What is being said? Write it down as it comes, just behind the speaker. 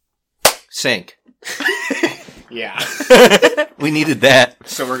Sank. Yeah. We needed that.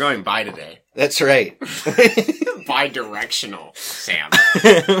 So we're going bi today. That's right. Bi-directional, Sam.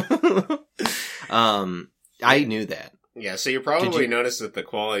 I knew that. Yeah, so you probably noticed that the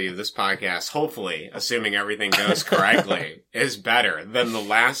quality of this podcast, hopefully, assuming everything goes correctly, is better than the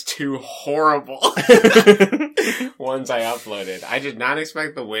last two horrible ones I uploaded. I did not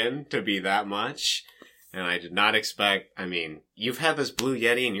expect the win to be that much, and I did not expect, I mean, you've had this Blue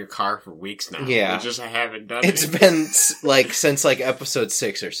Yeti in your car for weeks now. Yeah. You just haven't done It's it. been, since, episode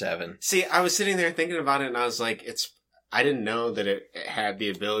 6 or 7. See, I was sitting there thinking about it, and I was like, I didn't know that it had the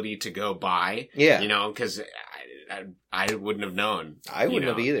ability to go by. Yeah. You know, because I wouldn't have known. I wouldn't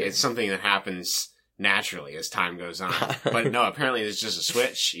have either. It's something that happens naturally as time goes on. But no, apparently there's just a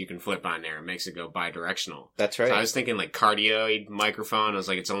switch you can flip on there. It makes it go bi-directional. That's right. So I was thinking cardioid microphone. I was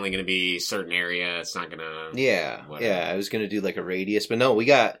like, it's only going to be a certain area. It's not going to... Yeah. Whatever. Yeah, I was going to do a radius. But no, we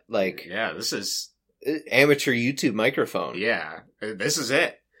got Yeah, this is... amateur YouTube microphone. Yeah, this is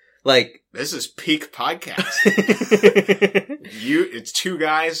it. This is peak podcast. It's two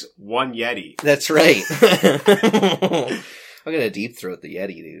guys, one Yeti. That's right. I'm gonna deep throat the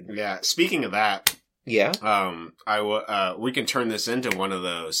Yeti, dude. Yeah. Speaking of that, yeah. We can turn this into one of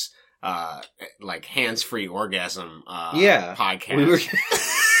those hands-free orgasm podcasts.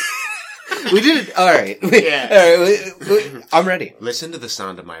 We did it. All right. Yeah. All right. I'm ready. Listen to the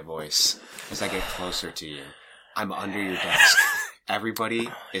sound of my voice as I get closer to you. I'm under your desk. Everybody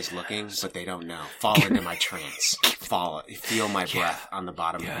is looking, but they don't know. Fall into my trance. Feel my breath on the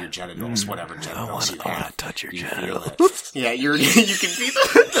bottom of your genitals, whatever genitals you have. I want to touch your genitals. Feel it. Yeah, you can feel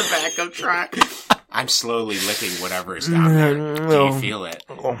the back of track. I'm slowly licking whatever is down there. Do you feel it?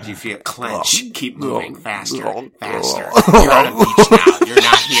 Do you feel it clench? Keep moving. Faster. Faster. You're on a beach now. You're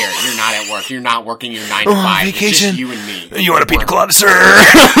not here. You're not at work. You're not working your 9 to 5. Vacation. It's just you and me. You want a pina colada, sir?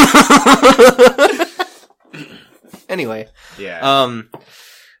 Anyway. Yeah.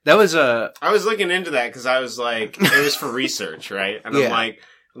 That was I was looking into that because I was like, it was for research, right? And Yeah. I'm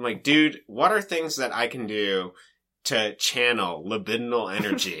like, dude, what are things that I can do to channel libidinal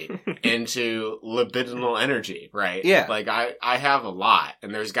energy into libidinal energy, right? Yeah. I have a lot,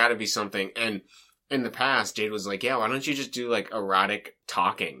 and there's got to be something. And in the past, Jade was like, yeah, why don't you just do erotic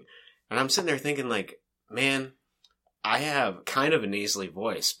talking? And I'm sitting there thinking man, I have kind of a nasally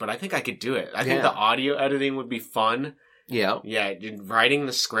voice, but I think I could do it. I think the audio editing would be fun. Yeah. Yeah, writing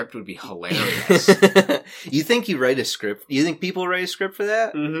the script would be hilarious. You think you write a script? You think people write a script for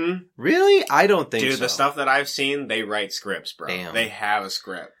that? Mm-hmm. Really? I don't think so. Dude, the stuff that I've seen, they write scripts, bro. Damn. They have a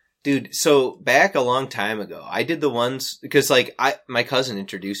script. Dude, so back a long time ago, I did the ones, because my cousin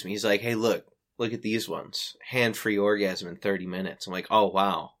introduced me. He's like, hey, look at these ones. Hand-free orgasm in 30 minutes. I'm like, oh,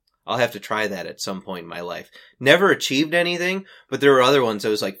 wow. I'll have to try that at some point in my life. Never achieved anything, but there were other ones I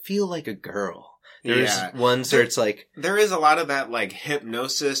was like, feel like a girl. There's ones where it's there is a lot of that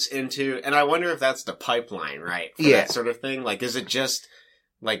hypnosis into, and I wonder if that's the pipeline, right? For that sort of thing. Is it just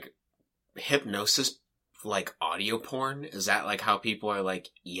hypnosis, audio porn? Is that how people are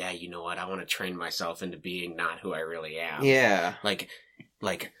yeah, you know what? I want to train myself into being not who I really am. Yeah.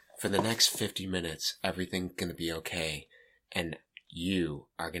 For the next 50 minutes, everything's going to be okay. And you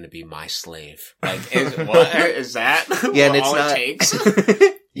are going to be my slave. Is that yeah, and it's all not... it takes?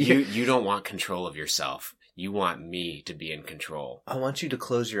 You don't want control of yourself. You want me to be in control. I want you to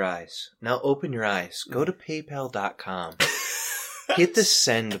close your eyes. Now open your eyes. Go to paypal.com. Hit the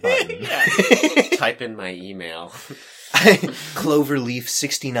send button. Type in my email.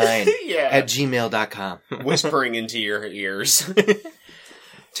 Cloverleaf69 at gmail.com. Whispering into your ears.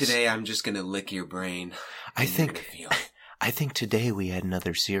 Today I'm just going to lick your brain. I think today we had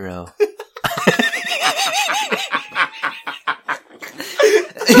another 0.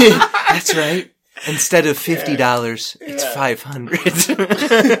 That's right. Instead of $50, it's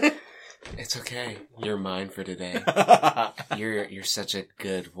 $500. It's okay. You're mine for today. You're such a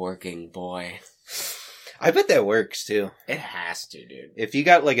good working boy. I bet that works too. It has to, dude. If you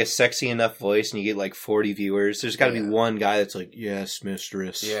got a sexy enough voice and you get 40 viewers, there's got to be one guy that's like, yes,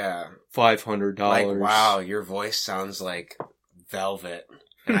 mistress. Yeah. $500. Wow, your voice sounds like velvet.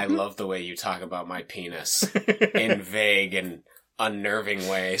 And I love the way you talk about my penis in vague and unnerving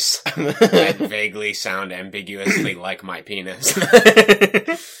ways that vaguely sound ambiguously like my penis.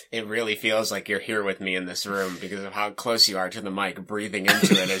 It really feels like you're here with me in this room because of how close you are to the mic, breathing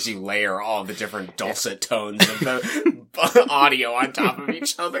into it as you layer all the different dulcet tones of the audio on top of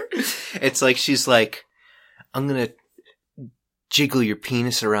each other. It's like she's like, I'm gonna jiggle your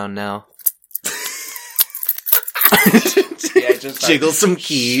penis around now. Yeah, just jiggle some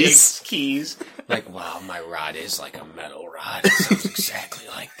keys. Keys. Wow, my rod is like a metal rod. It sounds exactly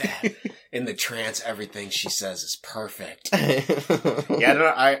like that. in the trance, everything she says is perfect. Yeah, I don't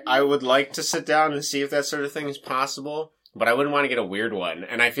know. I would like to sit down and see if that sort of thing is possible, but I wouldn't want to get a weird one.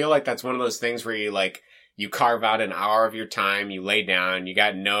 And I feel like that's one of those things where you like, you carve out an hour of your time, you lay down, you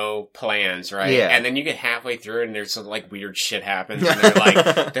got no plans, right? Yeah. And then you get halfway through and there's some like weird shit happens and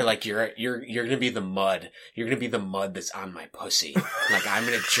they're like, you're gonna be the mud. You're gonna be the mud that's on my pussy. Like, I'm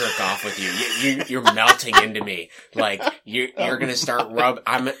gonna jerk off with you. You're melting into me. Like, you're gonna start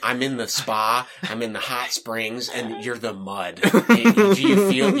I'm in the spa, I'm in the hot springs, and you're the mud. Do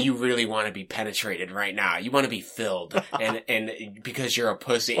you feel you really want to be penetrated right now? You want to be filled, and because you're a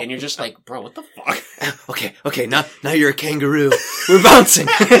pussy, and you're just like, bro, what the fuck? Okay, now you're a kangaroo. We're bouncing.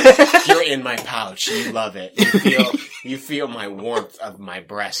 You're in my pouch. You love it. You feel my warmth of my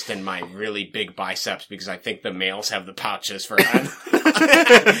breast and my really big biceps because I think the males have the pouches for No,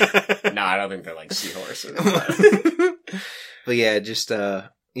 I don't think they're like seahorses. But yeah, just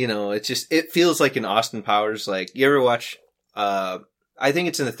it feels like an Austin Powers. Like, you ever watch? I think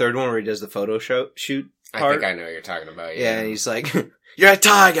it's in the third one where he does the photo shoot part. I think I know what you're talking about. Yeah, and he's like, "You're a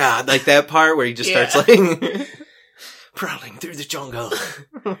tiger," like that part where he just starts like prowling through the jungle.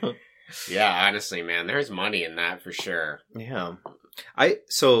 Yeah, honestly, man, there's money in that for sure. Yeah, I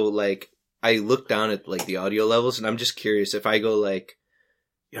look down at like the audio levels, and I'm just curious if I go like,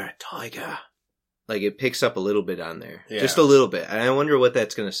 "You're a tiger," like it picks up a little bit on there, just a little bit, and I wonder what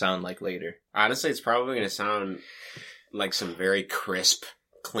that's going to sound like later. Honestly, it's probably going to sound like some very crisp,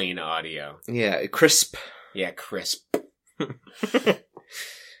 clean audio. Yeah, crisp. Yeah, crisp.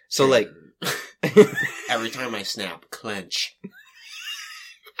 So like every time I snap, clench.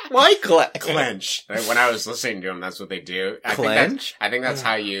 Why clench? When I was listening to them, that's what they do. Clench? I think that's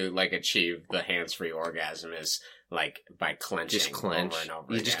how you like achieve the hands-free orgasm is like by clenching. Just clench. Over and over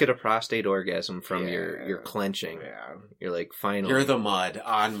you again. just get a prostate orgasm from your clenching. Yeah. You're like, finally. You're the mud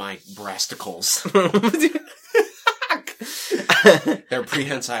on my breasticles. They're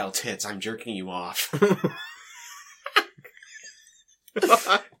prehensile tits. I'm jerking you off.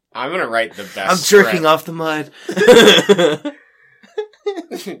 I'm gonna write the best. I'm jerking off the mud.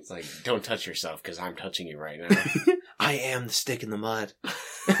 It's like, don't touch yourself because I'm touching you right now. I am the stick in the mud.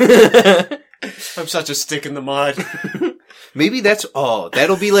 I'm such a stick in the mud. Maybe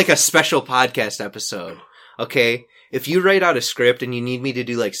that'll be like a special podcast episode. Okay? If you write out a script and you need me to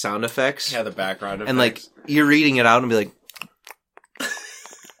do like sound effects. Yeah, the background effects. And like, you're reading it out and be like.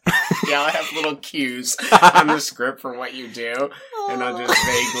 Yeah, I'll have little cues on the script for what you do. And I'll just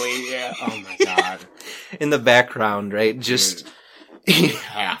vaguely, oh my god. In the background, right? Just. Dude, you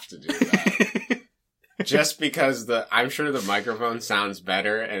have to do that. Just because I'm sure the microphone sounds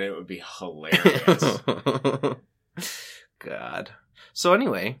better and it would be hilarious. God. So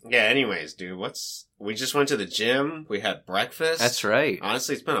anyway. Yeah, anyways, dude, we just went to the gym. We had breakfast. That's right.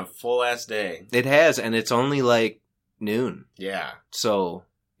 Honestly, it's been a full ass day. It has, and it's only like noon. Yeah. So,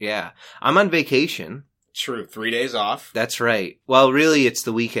 yeah. I'm on vacation. True. 3 days off. That's right. Well, really, it's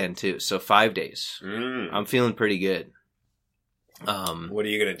the weekend too. So 5 days. Mm. I'm feeling pretty good. What are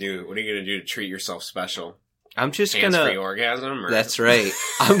you gonna do? What are you gonna do to treat yourself special? I'm just Hands-free orgasm? Or? That's right.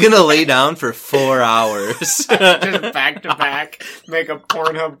 I'm gonna lay down for 4 hours. Just back to back. Make a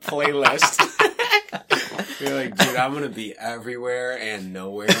Pornhub playlist. You're like, dude, I'm gonna be everywhere and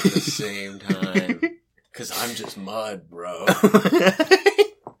nowhere at the same time. Cause I'm just mud, bro.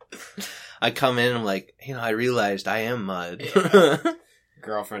 I come in, I'm like, I realized I am mud. Yeah.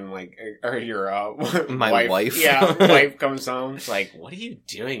 Girlfriend, like, or your my wife. Yeah, wife comes home. It's like, what are you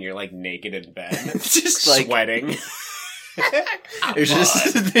doing? You're like naked in bed, just like sweating. There's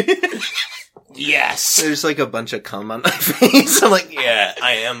just yes. There's like a bunch of cum on my face. I'm like, yeah,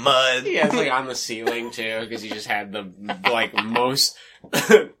 I am mud. Yeah, it's like on the ceiling too, because you just had the like most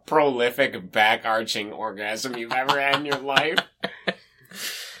prolific back arching orgasm you've ever had in your life.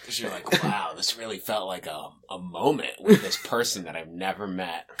 Because you're like, wow, this really felt like a moment with this person that I've never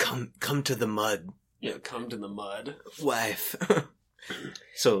met. Come to the mud. Yeah, come to the mud. Wife.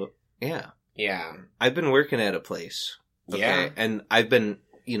 So, yeah. Yeah. I've been working at a place. Okay? Yeah. And I've been,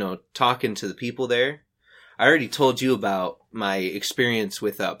 talking to the people there. I already told you about my experience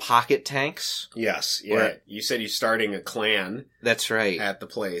with pocket tanks. Yes. Yeah. You said you're starting a clan. That's right. At the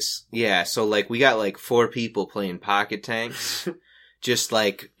place. Yeah. So, like, we got, like, 4 people playing pocket tanks. Just,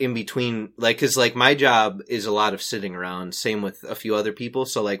 like, in between, like, cause, like, my job is a lot of sitting around, same with a few other people,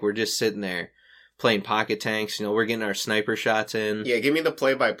 so, like, we're just sitting there playing pocket tanks, we're getting our sniper shots in. Yeah, give me the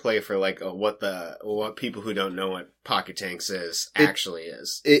play-by-play for, like, what people who don't know what pocket tanks actually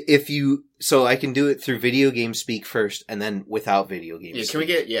is. So I can do it through video game speak first, and then without video game speak.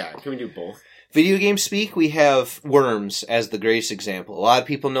 Can we do both? Video game speak, we have Worms as the greatest example. A lot of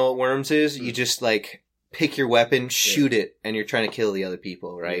people know what Worms is. You just, like, pick your weapon, shoot it, and you're trying to kill the other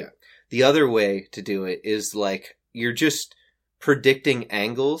people, right? Yeah. The other way to do it is, like, you're just predicting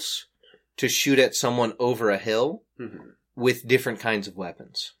angles to shoot at someone over a hill with different kinds of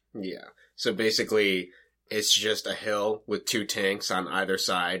weapons. Yeah. So basically, it's just a hill with 2 tanks on either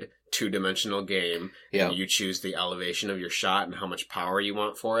side, 2-dimensional game. Yeah. And you choose the elevation of your shot and how much power you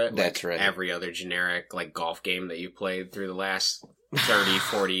want for it. That's right. Every other generic, like, golf game that you played through the last 30,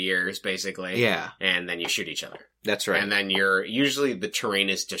 40 years, basically. Yeah. And then you shoot each other. That's right. And then usually the terrain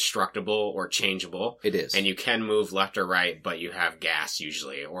is destructible or changeable. It is. And you can move left or right, but you have gas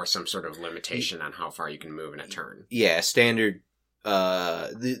usually, or some sort of limitation on how far you can move in a turn. Yeah, standard.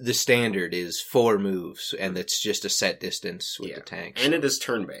 The standard is 4 moves, and it's just a set distance with the tanks. And it is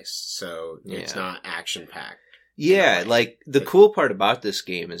turn-based, so it's not action-packed. Yeah, like, the cool part about this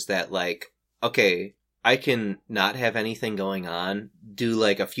game is that, like, okay, I can not have anything going on, do,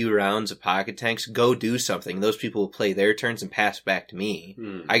 like, a few rounds of pocket tanks, go do something. Those people will play their turns and pass back to me.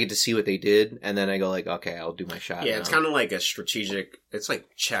 I get to see what they did, and then I go, like, okay, I'll do my shot now. It's kind of like a strategic, it's like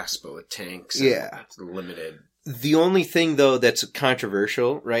chess, but with tanks. Yeah. It's limited. The only thing, though, that's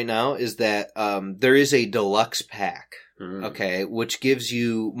controversial right now is that there is a deluxe pack, okay, which gives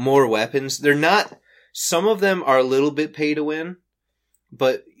you more weapons. They're not... Some of them are a little bit pay to win,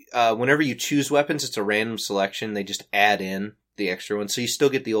 but whenever you choose weapons, it's a random selection. They just add in the extra ones, so you still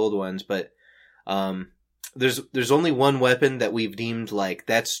get the old ones, but there's only one weapon that we've deemed, like,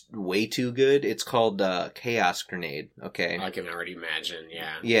 that's way too good. It's called Chaos Grenade, okay? I can already imagine,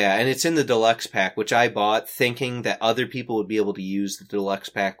 yeah. Yeah, and it's in the deluxe pack, which I bought thinking that other people would be able to use the deluxe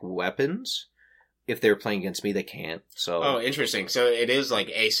pack weapons. If they were playing against me, they can't. So. Oh, interesting. So it is like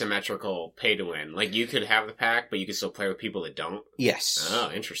asymmetrical pay to win. Like, you could have the pack, but you can still play with people that don't? Yes. Oh,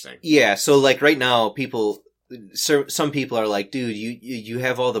 interesting. Yeah, so, like, right now, some people are like, dude, you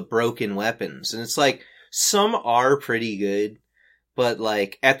have all the broken weapons. And it's like, some are pretty good, but,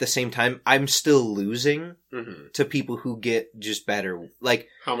 like, at the same time, I'm still losing to people who get just better. Like,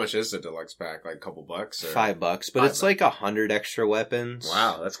 how much is the deluxe pack? Like a couple bucks? Or? $5, but it's like 100 extra weapons.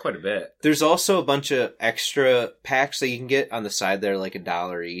 Wow, that's quite a bit. There's also a bunch of extra packs that you can get on the side that are like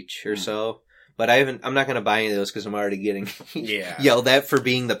 $1 each or so. But I'm not going to buy any of those because I'm already getting yelled at for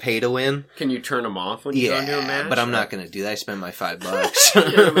being the pay to win. Can you turn them off when you go into a match? But I'm not going to do that. I spend my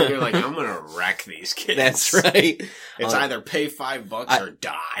 $5. You're like, I'm going to wreck these kids. That's right. It's either pay $5 or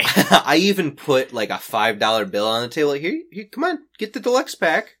die. I even put like a $5 bill on the table. Like, here, come on, get the deluxe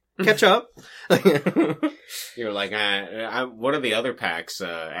pack. Catch up. You're like, what are the other packs,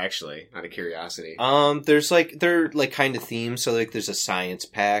 actually, out of curiosity? They're like kind of themed. So like there's a science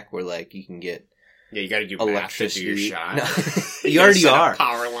pack where like you can get you gotta do math to do your shot. No. You already are.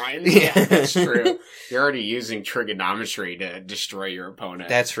 Power lines. Yeah, that's true. You're already using trigonometry to destroy your opponent.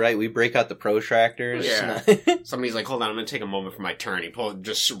 That's right. We break out the protractors. Yeah. Somebody's like, hold on, I'm gonna take a moment for my turn. He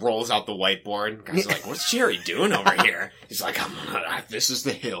just rolls out the whiteboard. Guys are like, what's Jerry doing over here? He's like, this is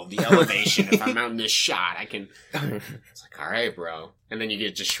the hill, the elevation. If I'm out in this shot, I can... It's like, all right, bro. And then you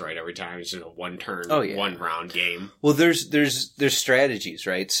get destroyed every time. It's just a one-turn, one-round game. Well, there's strategies,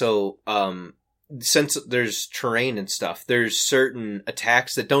 right? So, since there's terrain and stuff, there's certain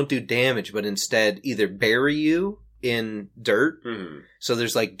attacks that don't do damage, but instead either bury you in dirt. So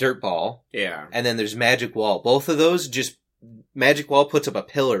there's like Dirt Ball. Yeah. And then there's Magic Wall. Both of those Magic Wall puts up a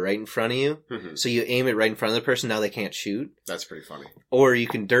pillar right in front of you. So you aim it right in front of the person. Now they can't shoot. That's pretty funny. Or you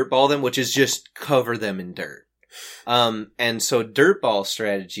can Dirt Ball them, which is just cover them in dirt. And so Dirt Ball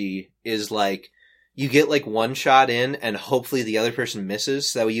strategy is like, you get like one shot in and hopefully the other person misses.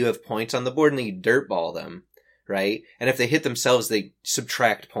 So that way you have points on the board and then you Dirt Ball them, right? And if they hit themselves, they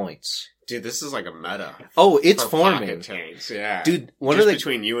subtract points. Dude, this is like a meta. Oh, it's forming. Tanks, yeah. Dude,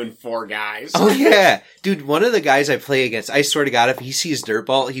 between you and 4 guys. Oh, yeah. Dude, one of the guys I play against, I swear to God, if he sees Dirt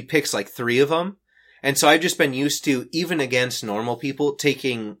Ball, he picks like 3 of them. And so I've just been used to, even against normal people,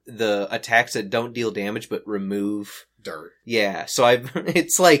 taking the attacks that don't deal damage but remove dirt. Yeah, so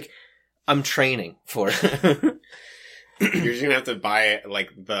it's like I'm training for it. You're just gonna have to buy like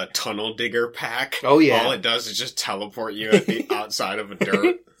the tunnel digger pack. Oh yeah. All it does is just teleport you at the outside of a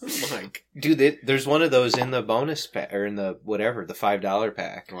dirt. Like, dude, there's one of those in the bonus pack or in the whatever, the $5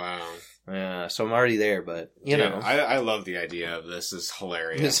 pack. Wow. Yeah, so I'm already there, but you know, I love the idea of this. Is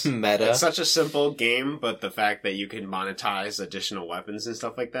hilarious. It's meta. It's such a simple game, but the fact that you can monetize additional weapons and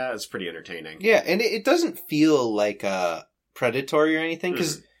stuff like that is pretty entertaining. Yeah, and it doesn't feel like predatory or anything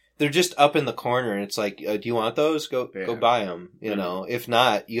because they're just up in the corner, and it's like, do you want those? Go buy them. You know, if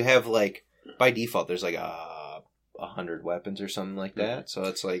not, you have like by default there's like 100 weapons or something like that. So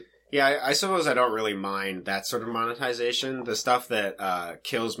it's like. Yeah, I suppose I don't really mind that sort of monetization. The stuff that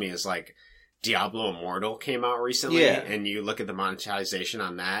kills me is like Diablo Immortal came out recently, and you look at the monetization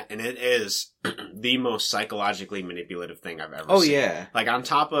on that, and it is the most psychologically manipulative thing I've ever seen. Oh, yeah. Like, on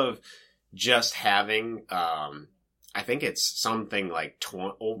top of just having, I think it's something like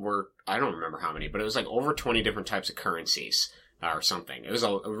over, I don't remember how many, but it was like over 20 different types of currencies. Or something. It was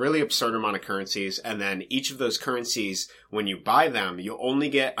a really absurd amount of currencies, and then each of those currencies, when you buy them, you only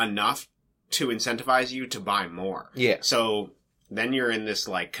get enough to incentivize you to buy more. Yeah. So then you're in this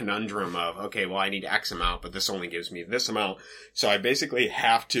like conundrum of, okay, well, I need X amount, but this only gives me this amount. So I basically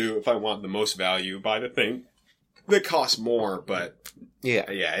have to, if I want the most value, buy the thing that costs more. But yeah,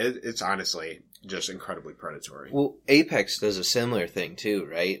 it's honestly just incredibly predatory. Well, Apex does a similar thing too,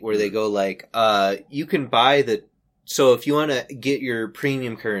 right? Where they go like, you can buy so if you want to get your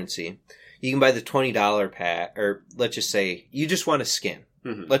premium currency, you can buy the $20 pack, or let's just say you just want a skin.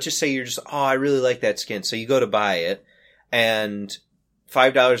 Mm-hmm. Let's just say you're just, I really like that skin. So you go to buy it, and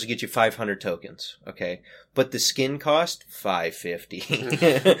 $5 will get you 500 tokens. Okay. But the skin cost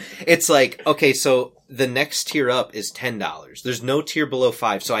 $5.50. It's like, okay, so the next tier up is $10. There's no tier below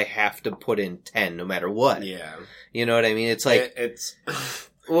 5, so I have to put in 10 no matter what. Yeah. You know what I mean? It's like, it's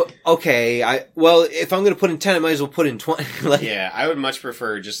well, okay. If I'm going to put in 10, I might as well put in 20. Yeah, I would much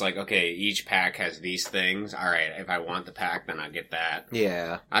prefer just like, okay, each pack has these things. All right, if I want the pack, then I'll get that.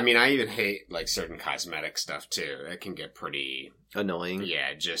 Yeah. I mean, I even hate like certain cosmetic stuff too. It can get pretty annoying.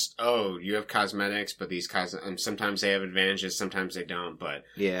 Yeah, just, you have cosmetics, but these sometimes they have advantages, sometimes they don't, but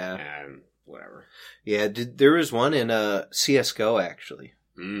yeah. Whatever. Yeah, there was one in CS:GO actually.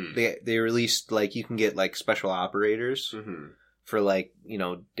 They released like you can get like special operators. Mm-hmm. For like,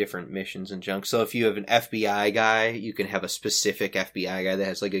 different missions and junk. So if you have an FBI guy, you can have a specific FBI guy that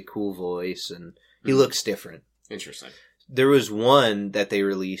has like a cool voice and he looks different. Interesting. There was one that they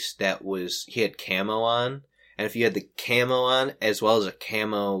released that he had camo on. And if you had the camo on as well as a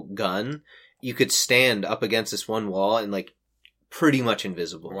camo gun, you could stand up against this one wall and like pretty much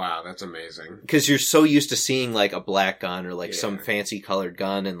invisible. Wow, that's amazing. Because you're so used to seeing like a black gun or like some fancy colored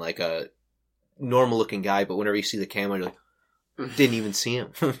gun and like a normal looking guy. But whenever you see the camo, you're like, didn't even see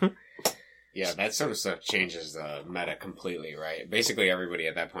him. Yeah, that sort of stuff changes the meta completely, right? Basically, everybody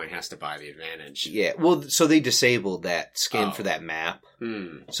at that point has to buy the advantage. Yeah, well, so they disabled that skin for that map.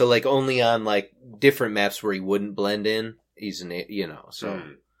 So, like, only on, like, different maps where he wouldn't blend in, he's so...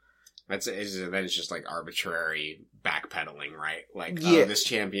 Then it's just, like, arbitrary backpedaling, right? Like, this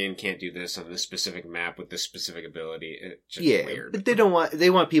champion can't do this on this specific map with this specific ability. It's just weird. But they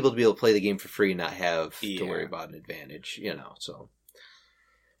want people to be able to play the game for free and not have to worry about an advantage, so.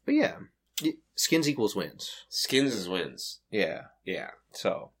 But yeah, skins equals wins. Skins is wins. Yeah. Yeah.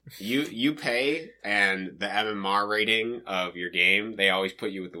 So. You pay, and the MMR rating of your game, they always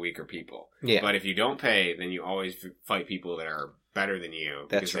put you with the weaker people. Yeah. But if you don't pay, then you always fight people that are better than you.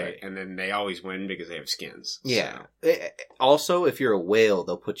 That's right. And then they always win because they have skins. Yeah. So. Also, if you're a whale,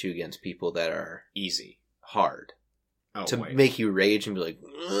 they'll put you against people that are easy. Hard. Make you rage and be like,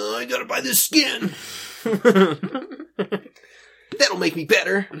 I gotta buy this skin. That'll make me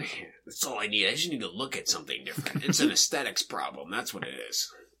better. That's all I need. I just need to look at something different. It's an aesthetics problem. That's what it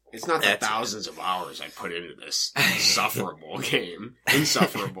is. It's not the thousands of hours I put into this insufferable game.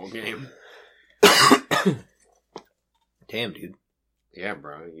 Damn, dude. Yeah,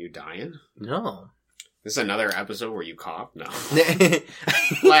 bro. You dying? No. This is another episode where you cough? No. That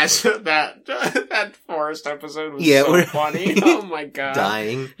forest episode was so funny. Oh my god.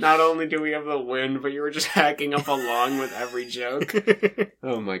 Dying. Not only do we have the wind, but you were just hacking up along with every joke.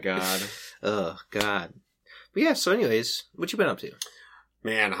 Oh my god. Oh god. But yeah, so anyways, what you been up to?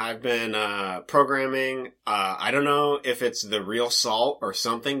 Man, I've been programming. I don't know if it's the real salt or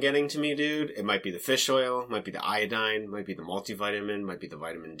something getting to me, dude. It might be the fish oil, might be the iodine, might be the multivitamin, might be the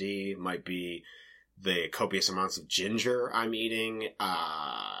vitamin D, might be the copious amounts of ginger I'm eating.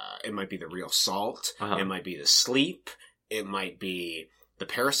 It might be the real salt. Uh-huh. It might be the sleep. It might be the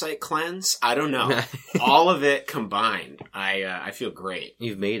parasite cleanse. I don't know. All of it combined. I feel great.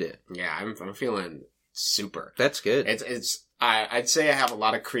 You've made it. Yeah, I'm feeling super. That's good. I'd say I have a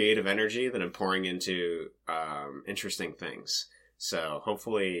lot of creative energy that I'm pouring into interesting things. So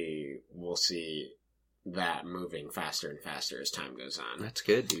hopefully we'll see that moving faster and faster as time goes on. That's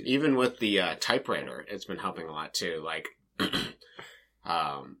good, dude. Even with the typewriter, it's been helping a lot too. Like,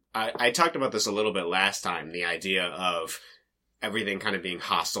 I talked about this a little bit last time, the idea of everything kind of being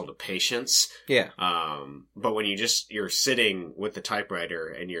hostile to patience. Yeah. But when you're sitting with the typewriter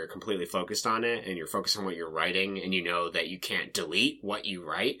and you're completely focused on it and you're focused on what you're writing and you know that you can't delete what you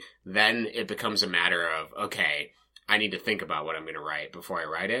write, then it becomes a matter of, okay, I need to think about what I'm going to write before I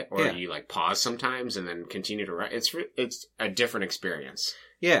write it, or you like pause sometimes and then continue to write. It's a different experience.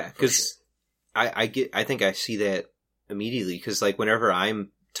 Yeah, because I think I see that immediately, because like whenever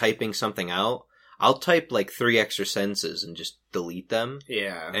I'm typing something out, I'll type like 3 extra sentences and just delete them.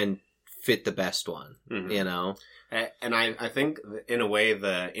 Yeah, and fit the best one. Mm-hmm. You know. And I think in a way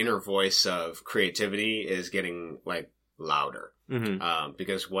the inner voice of creativity is getting like louder. Mm-hmm.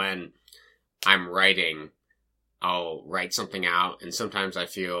 Because when I'm writing, I'll write something out, and sometimes I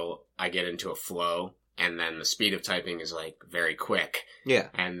feel I get into a flow, and then the speed of typing is like very quick. Yeah.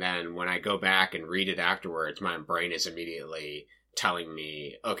 And then when I go back and read it afterwards, my brain is immediately telling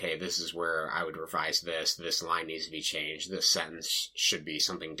me, okay, this is where I would revise this. This line needs to be changed. This sentence should be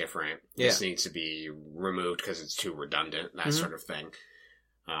something different. Yeah. This needs to be removed because it's too redundant, that sort of thing.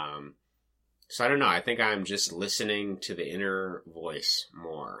 So I don't know. I think I'm just listening to the inner voice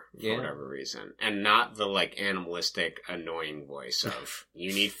more for whatever reason. And not the like animalistic, annoying voice of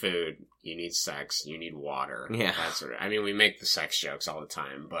you need food, you need sex, you need water. Yeah. That sort of, I mean, we make the sex jokes all the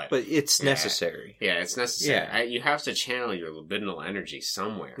time, but it's necessary. Yeah, it's necessary. Yeah. You have to channel your libidinal energy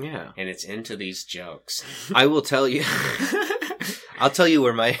somewhere. Yeah. And it's into these jokes. I will tell you. I'll tell you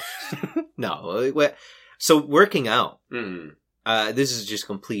where my... No. So working out. This is just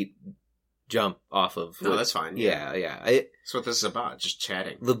complete... jump off of... No, that's fine. Yeah. That's what this is about, just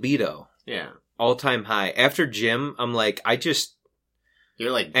chatting. Libido. Yeah. All-time high. After gym, I'm like,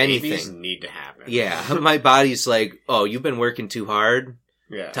 You're like, babies need to happen. Yeah, my body's like, oh, you've been working too hard?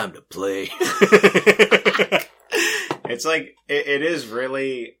 Yeah. Time to play. It's like, it is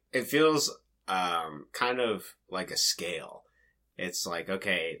really... It feels kind of like a scale. It's like,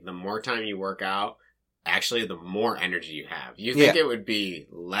 okay, the more time you work out, actually, the more energy you have. You think it would be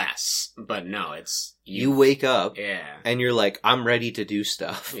less, but no, it's... You wake up, and you're like, I'm ready to do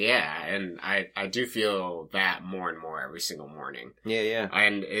stuff. Yeah, and I do feel that more and more every single morning. Yeah.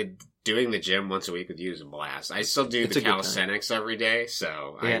 And doing the gym once a week with you is a blast. I still do the calisthenics every day,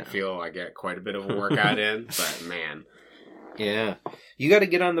 so I feel I get quite a bit of a workout in, but man. Yeah. You gotta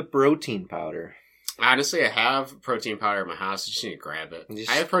get on the protein powder. Honestly, I have protein powder in my house. I just need to grab it.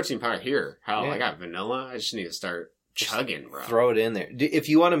 I have protein powder here. Hell, I got vanilla. I just need to start chugging, bro. Throw it in there. If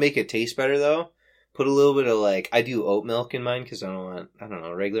you want to make it taste better, though, put a little bit of, like... I do oat milk in mine because I don't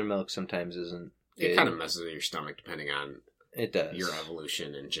know, regular milk sometimes isn't good. It kind of messes with your stomach depending on it does. Your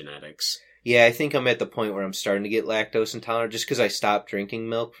evolution and genetics. Yeah, I think I'm at the point where I'm starting to get lactose intolerant just because I stopped drinking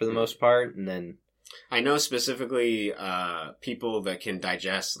milk for the most part, and then... I know specifically people that can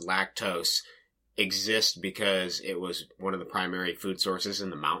digest lactose exist because it was one of the primary food sources in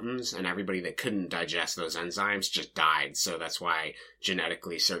the mountains, and everybody that couldn't digest those enzymes just died. So that's why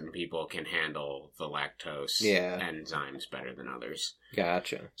genetically certain people can handle the lactose enzymes better than others.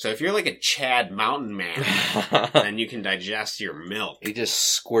 Gotcha. So if you're like a Chad mountain man, then you can digest your milk. You just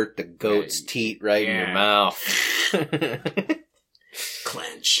squirt the goat's teat right in your mouth.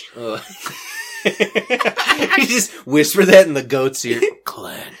 Clench. You just whisper that in the goat's ear.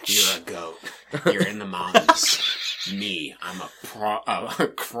 Clench. You're a goat. You're in the mountains. Me, I'm a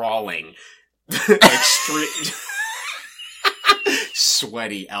crawling, extreme,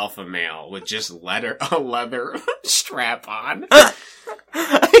 sweaty alpha male with just a leather strap on.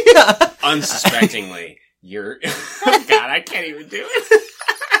 Unsuspectingly, you're... God, I can't even do it.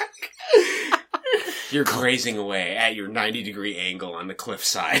 You're grazing away at your 90-degree angle on the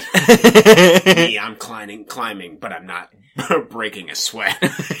cliffside. Me, I'm climbing, but I'm not breaking a sweat.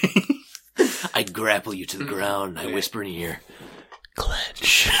 I grapple you to the ground. I whisper in your ear,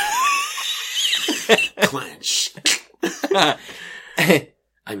 clench. Clench.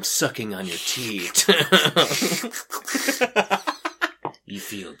 I'm sucking on your teat. You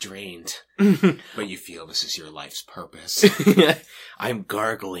feel drained, but you feel this is your life's purpose. I'm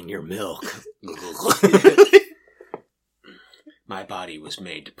gargling your milk. My body was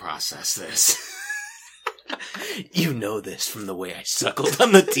made to process this. You know this from the way I suckled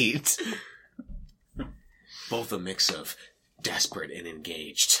on the teats. Both a mix of desperate and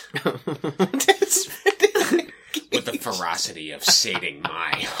engaged. With the ferocity of sating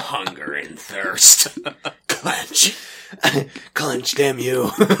my hunger and thirst. Clench. Clench, damn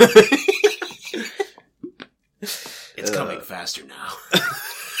you. It's coming faster now.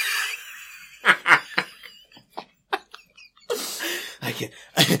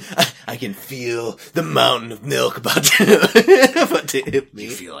 I can feel the mountain of milk about to hit me.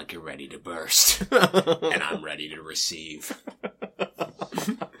 You feel like you're ready to burst. And I'm ready to receive.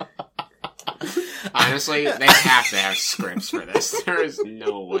 Honestly, they have to have scripts for this. There is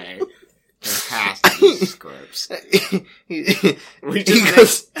no way. There has to scripts. he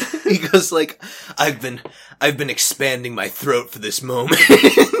goes like, I've been expanding my throat for this moment.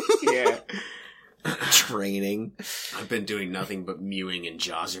 Yeah. Training. I've been doing nothing but mewing in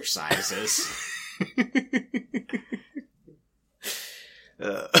jazzercises.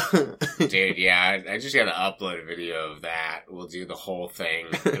 Dude, yeah, I just gotta upload a video of that. We'll do the whole thing.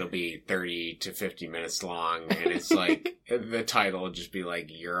 It'll be 30 to 50 minutes long, and it's like, the title will just be like,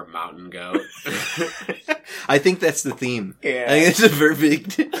 "You're a mountain goat." I think that's the theme. Yeah. I think it's a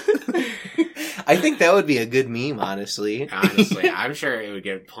perfect... I think that would be a good meme, honestly. Honestly, I'm sure it would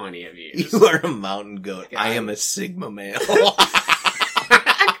get plenty of views. You are a mountain goat. Yeah. I am a Sigma male.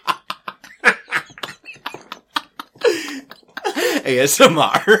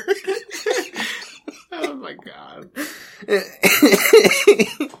 ASMR. Oh my god.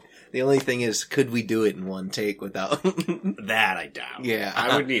 The only thing is, could we do it in one take without... That I doubt. Yeah.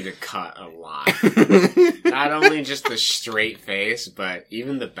 I would need to cut a lot. Not only just the straight face, but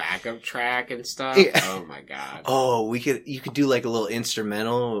even the backup track and stuff. Yeah. Oh my god. Oh, you could do like a little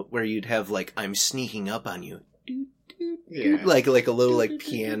instrumental where you'd have like, I'm sneaking up on you. Yeah. Like a little like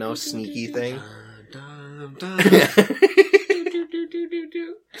piano sneaky thing.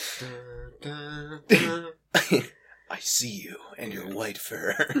 I see you and your white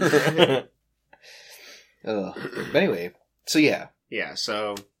fur. Oh, but anyway, so yeah. Yeah,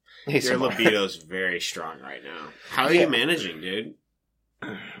 so Hey, your libido's very strong right now. How are you managing, dude?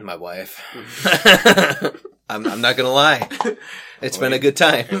 My wife. I'm not gonna lie. It's been a good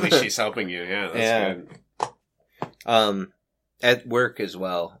time. At least she's helping you. Yeah, that's good. At work as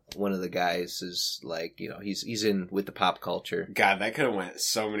well, one of the guys is like, he's in with the pop culture. God, that could have went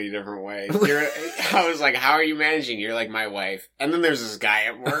so many different ways. I was like, how are you managing? You're like, my wife. And then there's this guy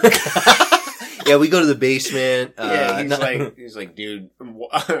at work. Yeah, we go to the basement. He's like, dude,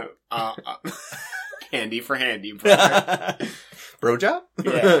 handy for handy, brother. Bro job?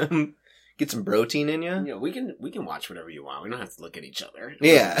 Yeah. Get some protein in you? Yeah, we can watch whatever you want. We don't have to look at each other.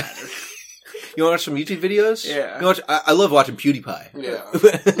 Yeah. You want to watch some YouTube videos? Yeah. I love watching PewDiePie. Yeah.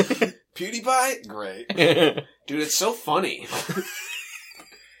 PewDiePie? Great. Dude, it's so funny.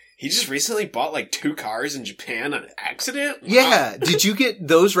 He just recently bought like 2 cars in Japan on accident? Wow. Yeah. Did you get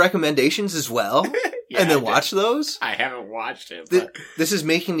those recommendations as well? Yeah, and then watch those? I haven't watched it, but... This is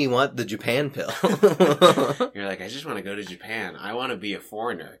making me want the Japan pill. You're like, I just want to go to Japan. I want to be a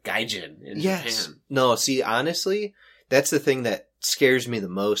foreigner. Gaijin in Japan. No, see, honestly, that's the thing that scares me the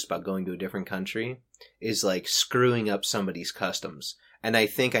most about going to a different country is like screwing up somebody's customs. And I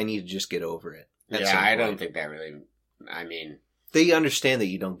think I need to just get over it. Yeah, I don't think that really... I mean... They understand that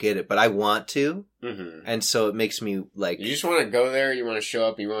you don't get it, but I want to. Mm-hmm. And so it makes me like... You just want to go there, you want to show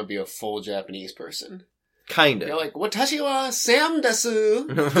up, you want to be a full Japanese person. Kind of. You're like, Watashi wa Sam desu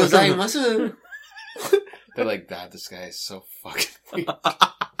gozaimasu. They're like, God, this guy is so fucking weird.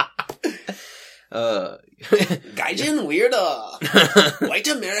 Gaijin weirdo. White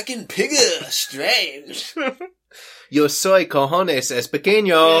American pigger, strange. Yo soy cojones es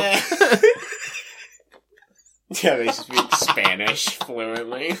pequeño. Yeah. Yeah, they speak Spanish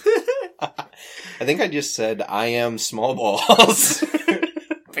fluently. I think I just said, I am small balls.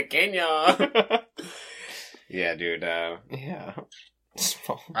 Pequeño. Yeah, dude. Yeah.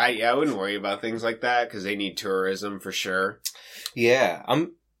 Small. I wouldn't worry about things like that, because they need tourism for sure. Yeah.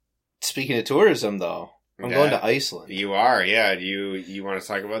 Speaking of tourism, though, I'm going to Iceland. You are, yeah. You want to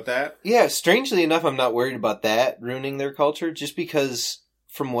talk about that? Yeah, strangely enough, I'm not worried about that ruining their culture, just because,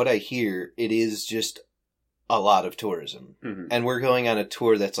 from what I hear, it is just a lot of tourism. Mm-hmm. And we're going on a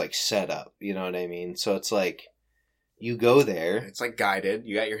tour that's like set up, you know what I mean? So it's like, you go there. It's like guided.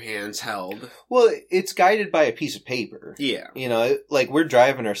 You got your hands held. Well, it's guided by a piece of paper. Yeah. You know, like we're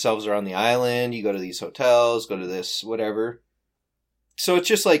driving ourselves around the island. You go to these hotels, go to this, whatever. So it's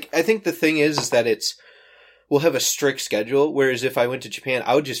just like, I think the thing is that we'll have a strict schedule, whereas if I went to Japan,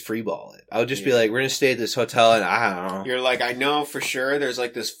 I would just freeball it. I would just be like, we're going to stay at this hotel, and I don't know. You're like, I know for sure there's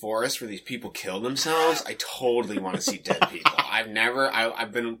like this forest where these people kill themselves. I totally want to see dead people.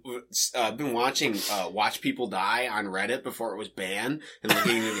 I've been watching Watch People Die on Reddit before it was banned, and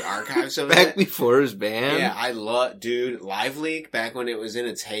looking into the archives of it. Back before it was banned? Yeah, dude, Live Leak, back when it was in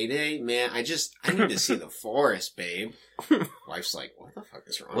its heyday, man, I need to see the forest, babe. Wife's like, what the fuck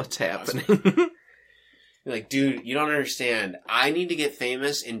is wrong? What's happening? You're like, dude, you don't understand. I need to get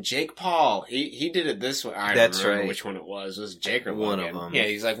famous. And Jake Paul, he did it this way. I don't remember which one it was. It was Jake or one Logan. of them. Yeah,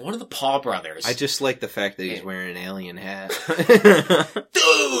 he's like one of the Paul brothers. I just like the fact that he's wearing an alien hat.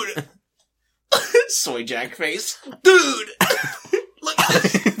 Dude! Soy Jack face. Dude! Look at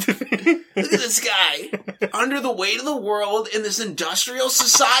this. Look at this guy. Under the weight of the world in this industrial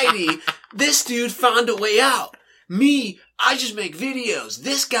society, this dude found a way out. Me, I just make videos.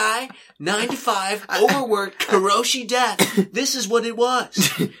 This guy, 9 to 5, overworked, Karoshi death. This is what it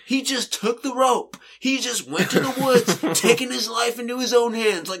was. He just took the rope. He just went to the woods, taking his life into his own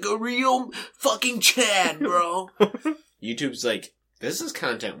hands like a real fucking Chad, bro. YouTube's like, this is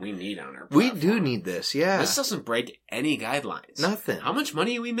content we need on our platform. We do need this, yeah. This doesn't break any guidelines. Nothing. How much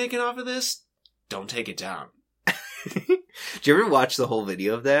money are we making off of this? Don't take it down. Did you ever watch the whole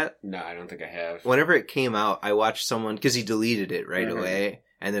video of that? No, I don't think I have. Whenever it came out, I watched someone, because he deleted it right away,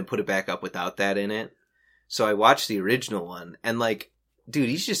 and then put it back up without that in it. So I watched the original one, and like, dude,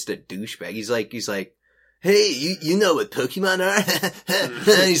 he's just a douchebag. He's like, hey, you know what Pokemon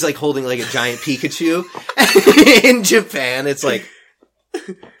are? He's like holding like a giant Pikachu. In Japan, it's like,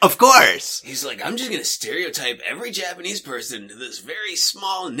 of course. He's like, I'm just gonna stereotype every Japanese person into this very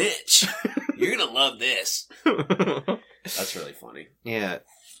small niche. You're gonna love this. That's really funny. Yeah.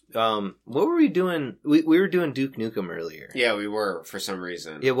 What were we doing? We were doing Duke Nukem earlier. Yeah, we were, for some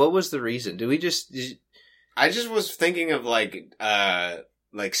reason. Yeah, what was the reason? I just was thinking of like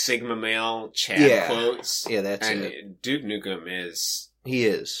Sigma male Chad quotes. Yeah, that's and it. Duke Nukem is... He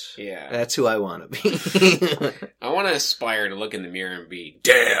is. Yeah. That's who I want to be. I want to aspire to look in the mirror and be,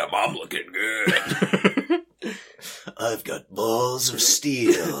 damn, I'm looking good. I've got balls of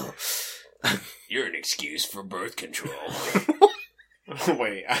steel. You're an excuse for birth control.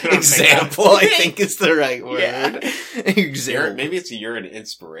 Wait, I don't Example, I think is the right word. Yeah. Example. Maybe you're an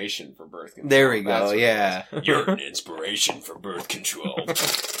inspiration for birth control. There we go, yeah. You're an inspiration for birth control.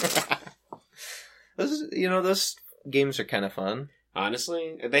 Those games are kind of fun.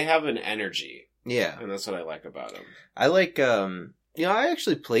 Honestly, they have an energy. Yeah. And that's what I like about them. I like, I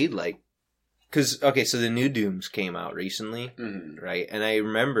actually played so the new Dooms came out recently, right? And I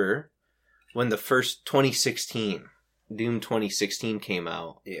remember when the first 2016, Doom 2016 came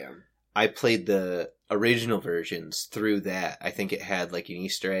out. Yeah. I played the original versions through that. I think it had like an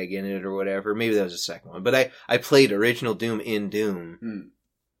Easter egg in it or whatever. Maybe that was the second one. But I played original Doom in Doom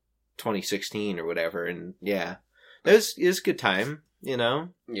 2016 or whatever. And yeah, it was a good time,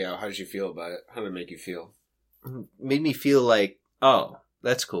 Yeah, how did you feel about it? How did it make you feel? Made me feel like, oh,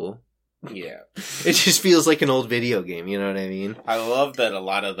 that's cool. Yeah. It just feels like an old video game, you know what I mean? I love that a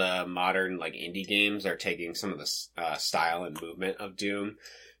lot of the modern indie games are taking some of the style and movement of Doom.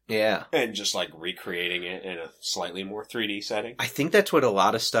 Yeah. And just recreating it in a slightly more 3D setting. I think that's what a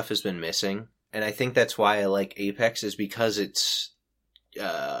lot of stuff has been missing. And I think that's why I like Apex, is because it's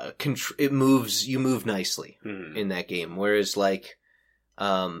you move nicely in that game. Whereas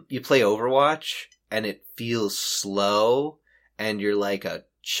you play Overwatch and it feels slow and you're like a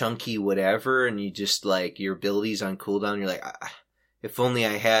chunky whatever, and you just your abilities on cooldown, you're like, if only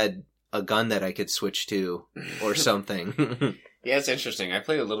I had a gun that I could switch to or something. Yeah, it's interesting. I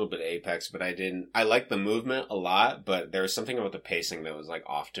played a little bit of Apex, but I liked the movement a lot, but there was something about the pacing that was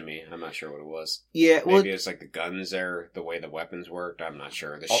off to me. I'm not sure what it was. Yeah, maybe it's the guns there, the way the weapons worked. I'm not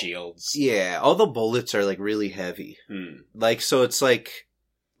sure. The shields. Yeah, all the bullets are really heavy. So it's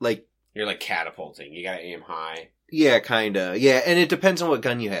you're catapulting. You gotta aim high. Yeah, kinda. Yeah, and it depends on what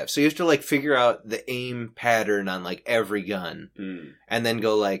gun you have. So you have to figure out the aim pattern on every gun, and then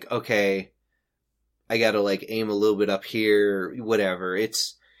go okay, I gotta aim a little bit up here, whatever.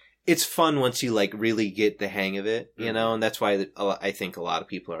 It's fun once you really get the hang of it, and that's why I think a lot of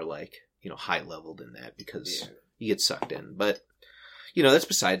people are high leveled in that, because you get sucked in. But that's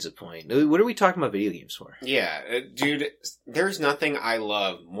besides the point. What are we talking about video games for? Yeah, dude, there's nothing I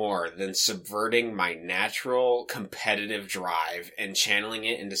love more than subverting my natural competitive drive and channeling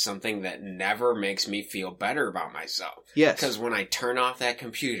it into something that never makes me feel better about myself. Yes. Because when I turn off that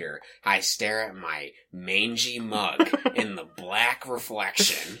computer, I stare at my mangy mug in the black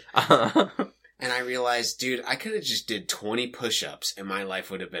reflection. And I realized, dude, I could have just did 20 push-ups and my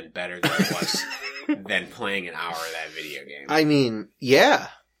life would have been better than it was than playing an hour of that video game. I mean, yeah.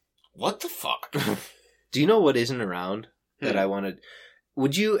 What the fuck? Do you know what isn't around that I wanted?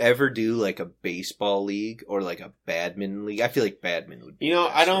 Would you ever do a baseball league or a badminton league? I feel like badminton would be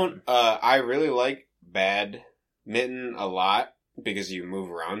I don't, I really like badminton a lot because you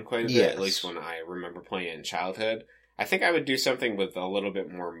move around quite a bit, at least when I remember playing in childhood. I think I would do something with a little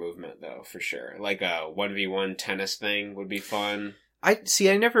bit more movement, though, for sure. Like a 1v1 tennis thing would be fun. I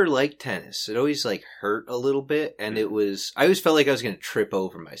never liked tennis. It always hurt a little bit, and I always felt like I was going to trip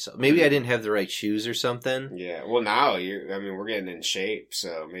over myself. Maybe I didn't have the right shoes or something. Yeah, well now, we're getting in shape,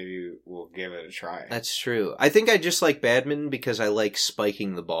 so maybe we'll give it a try. That's true. I think I just like badminton because I like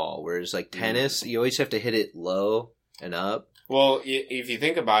spiking the ball, whereas tennis, you always have to hit it low and up. Well, if you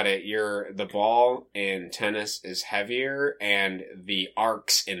think about it, the ball in tennis is heavier, and the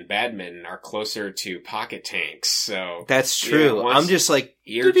arcs in badminton are closer to pocket tanks. So that's true. I'm just like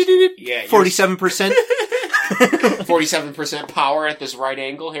 47%. 47% power at this right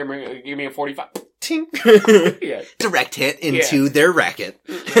angle. Here, give me a 45. Yeah. Direct hit into their racket.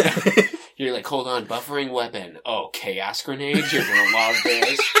 You're like, hold on, buffering weapon. Oh, chaos grenade. You're gonna love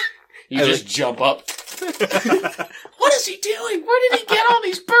this. You just jump up. What is he doing? Where did he get all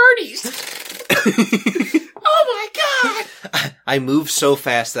these birdies? Oh my god! I move so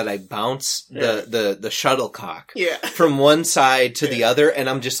fast that I bounce the shuttlecock Yeah. from one side to the other, and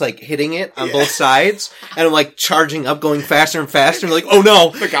I'm just like hitting it on both sides, and I'm like charging up, going faster and faster, and like, oh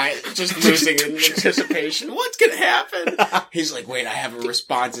no! The guy just losing in anticipation. What's gonna happen? He's like, wait, I have a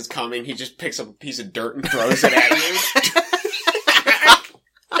response. It's coming. He just picks up a piece of dirt and throws it at you.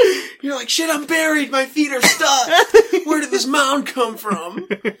 You're like, shit, I'm buried. My feet are stuck. Where did this mound come from?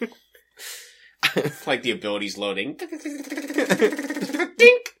 Like the abilities loading.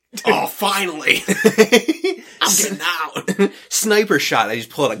 Dink. Oh, finally. I'm getting out. Sniper shot. I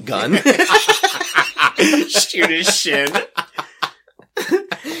just pull out a gun. Shoot his shin.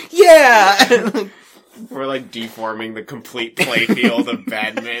 Yeah. We're like deforming the complete playfield of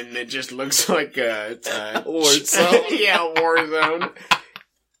badminton. It just looks like a war zone. Yeah, war zone.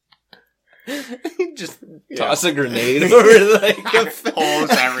 Just toss a grenade over like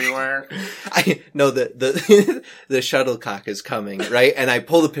holes everywhere. I know the shuttlecock is coming, right? And I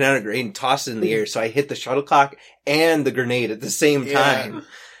pull the pin out of the grenade and toss it in the air, so I hit the shuttlecock and the grenade at the same time.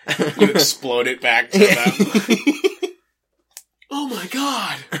 You explode it back to them. Oh my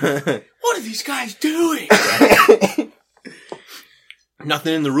god! What are these guys doing?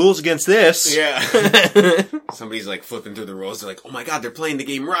 Nothing in the rules against this. Yeah. Somebody's like flipping through the rules. They're like, oh my god, they're playing the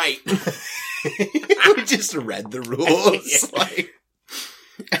game right. We just read the rules. Like,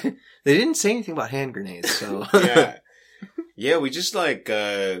 they didn't say anything about hand grenades, so. Yeah. Yeah, we just like,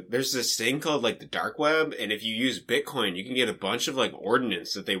 there's this thing called like the dark web, and if you use Bitcoin, you can get a bunch of like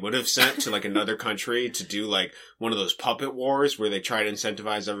ordnance that they would have sent to like another country to do like one of those puppet wars where they try to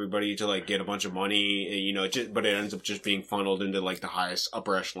incentivize everybody to like get a bunch of money, you know, but it ends up just being funneled into like the highest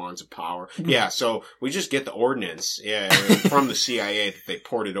upper echelons of power. Yeah, so we just get the ordnance, from the CIA that they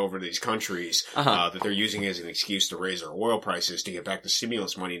ported over to these countries, that they're using as an excuse to raise our oil prices to get back the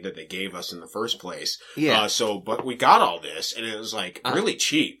stimulus money that they gave us in the first place. Yeah. But we got all this. And it was like really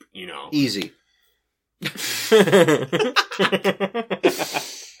cheap, you know. Easy.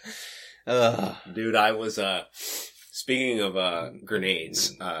 Dude, I was speaking of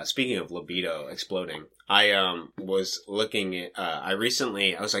grenades, speaking of libido exploding, I was looking at I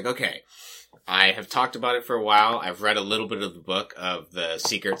was like, okay, I have talked about it for a while. I've read a little bit of the book of The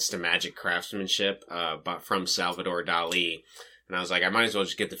Secrets to Magic Craftsmanship from Salvador Dali. And I was like, I might as well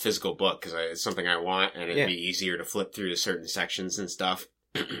just get the physical book because it's something I want, and it'd be easier to flip through to certain sections and stuff.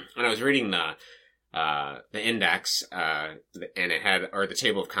 And I was reading the index, and it had, or the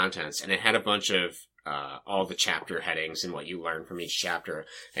table of contents, and it had a bunch of all the chapter headings and what you learn from each chapter.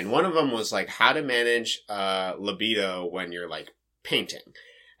 And one of them was like how to manage libido when you're like painting.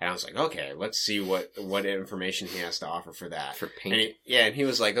 And I was like, okay, let's see what information he has to offer for that. For painting. And he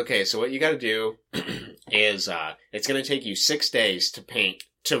was like, okay, so what you gotta do is, it's gonna take you 6 days to paint,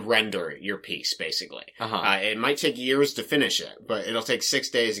 to render your piece, basically. It might take years to finish it, but it'll take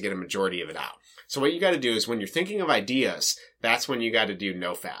 6 days to get a majority of it out. So what you gotta do is when you're thinking of ideas, that's when you gotta do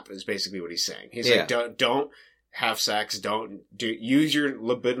nofap, is basically what he's saying. He's like, don't have sex, use your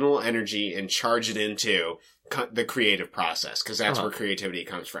libidinal energy and charge it into the creative process, because that's where creativity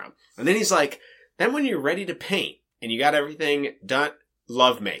comes from. And then he's like, then when you're ready to paint and you got everything done,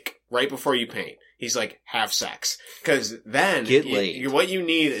 love make right before you paint. He's like, have sex, because then what you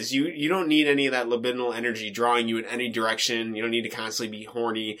need is you don't need any of that libidinal energy drawing you in any direction. You don't need to constantly be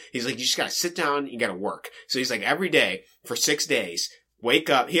horny. He's like, you just gotta sit down, you gotta work. So he's like, every day for 6 days,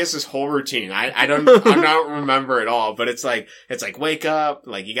 wake up. He has this whole routine. I don't remember it all, but it's like wake up,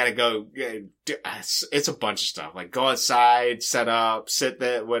 like you gotta go, it's a bunch of stuff. Like go outside, set up, sit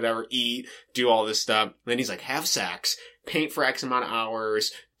there, whatever, eat, do all this stuff. Then he's like, have sex, paint for X amount of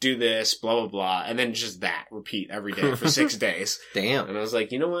hours, do this, blah, blah, blah. And then just that, repeat every day for 6 days. Damn. And I was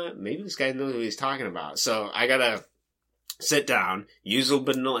like, you know what? Maybe this guy knows what he's talking about. So I gotta sit down, use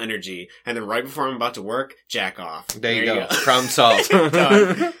libidinal energy, and then right before I'm about to work, jack off. There you go. Problem solved.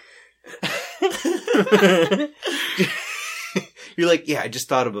 You're like, yeah, I just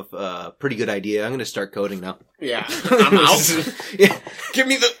thought of a pretty good idea. I'm going to start coding now. Yeah. I'm out. Yeah. Give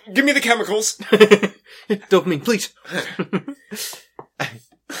me the chemicals. Dopamine, please.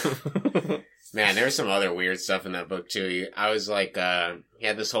 Man, there's some other weird stuff in that book too. I was like, he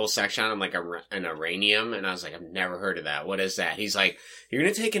had this whole section on like an araneum, and I was like, I've never heard of that. What is that? He's like, you're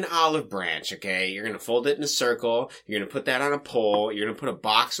gonna take an olive branch, okay? You're gonna fold it in a circle. You're gonna put that on a pole. You're gonna put a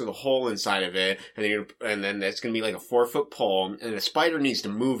box with a hole inside of it, and then that's gonna be like a 4-foot pole, and the spider needs to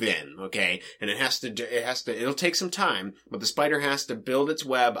move in, okay? And it'll take some time, but the spider has to build its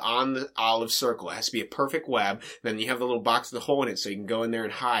web on the olive circle. It has to be a perfect web. Then you have the little box with the hole in it, so you can go in there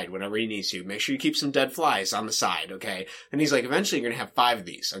and hide whenever he needs to. Make sure you keep some dead flies on the side, okay? And he's like, eventually you're gonna have 5 of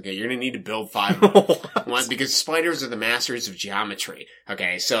these, okay? You're gonna need to build 5 of them. One, because spiders are the masters of geometry,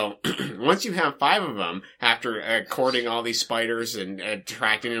 okay? So, once you have 5 of them, after courting all these spiders and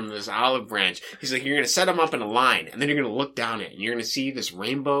attracting them to this olive branch, he's like, you're gonna set them up in a line, and then you're gonna look down it, and you're gonna see this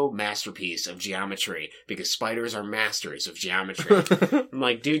rainbow masterpiece of geometry, because spiders are masters of geometry. I'm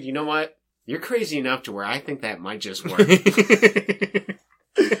like, dude, you know what? You're crazy enough to where I think that might just work.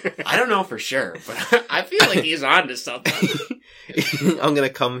 I don't know for sure, but I feel like he's on to something. I'm gonna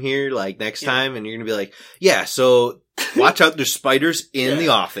come here like next time, and you're gonna be like, "Yeah, so watch out, there's spiders in the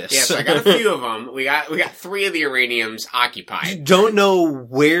office." Yeah, so I got a few of them. We got 3 of the araneums occupied. You don't know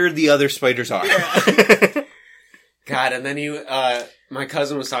where the other spiders are. God, and then my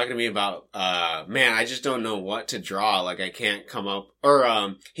cousin was talking to me about, man, I just don't know what to draw. Like, I can't come up,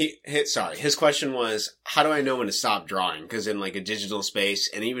 or, his question was, how do I know when to stop drawing? Because in, like, a digital space,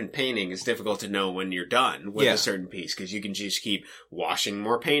 and even painting, it's difficult to know when you're done with a certain piece, because you can just keep washing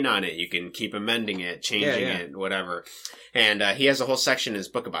more paint on it. You can keep amending it, changing it, whatever. And, he has a whole section in his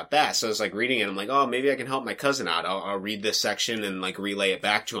book about that. So I was, like, reading it. I'm like, oh, maybe I can help my cousin out. I'll read this section and, like, relay it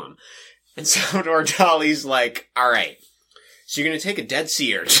back to him. And so Dolly's like, all right, so you're going to take a dead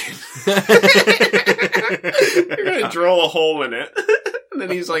sea urchin. You're going to drill a hole in it. And then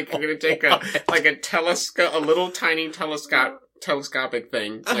he's like, you're going to take a little tiny telescopic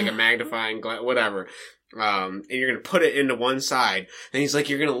thing, like a magnifying glass, whatever. And you're going to put it into one side. And he's like,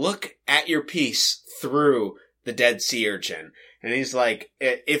 you're going to look at your piece through the dead sea urchin. And he's like,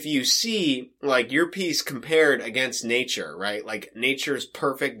 if you see, like, your piece compared against nature, right? Like, nature's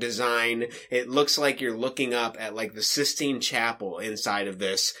perfect design, it looks like you're looking up at, like, the Sistine Chapel inside of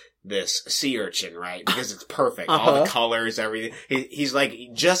this sea urchin, right? Because it's perfect. All the colors, everything. He's like,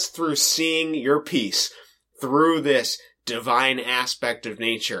 just through seeing your piece through this divine aspect of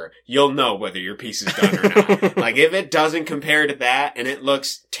nature, you'll know whether your piece is done or not. Like, if it doesn't compare to that, and it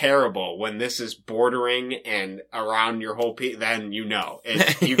looks terrible when this is bordering and around your whole piece, then you know.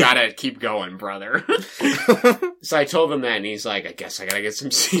 You gotta keep going, brother. So I told him that, and he's like, I guess I gotta get some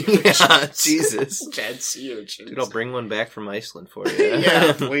sea urchins. Yeah, Jesus. Dead sea urchins. Dude, I'll bring one back from Iceland for you.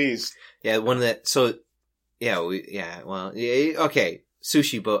 Yeah, please. Yeah, one that, so, okay.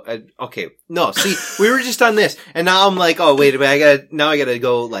 Sushi boat. Okay. No, see, we were just on this, and now I'm like, oh, wait a minute, I gotta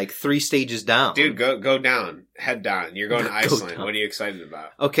go like 3 stages down. Dude, go down. Head down. You're going to Iceland. What are you excited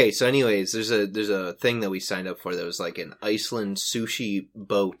about? Okay, so anyways, there's a thing that we signed up for that was like an Iceland sushi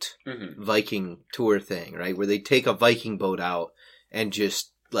boat Viking tour thing, right? Where they take a Viking boat out and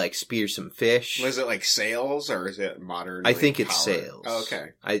just like spear some fish. Was it like sails, or is it modern? I think it's power? sails. Oh,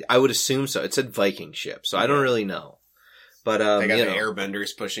 okay. I would assume so. It said Viking ship, so I don't really know. But, they got the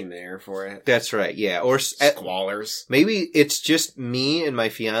airbenders pushing the air for it. That's right, yeah. Or squallers. Maybe it's just me and my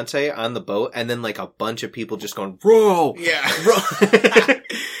fiance on the boat, and then like a bunch of people just going, row! Yeah. Row!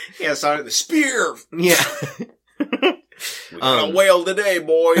 Yeah, sorry, the spear! Yeah. We got a whale today,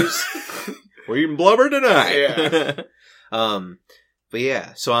 boys! We're eating blubber tonight! Yeah. But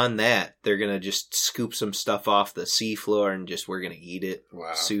yeah, so on that, they're gonna just scoop some stuff off the seafloor and we're gonna eat it.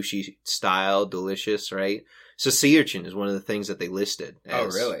 Wow. Sushi style, delicious, right? So sea urchin is one of the things that they listed. Oh,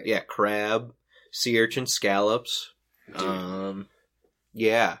 really? Yeah, crab, sea urchin, scallops. Dude.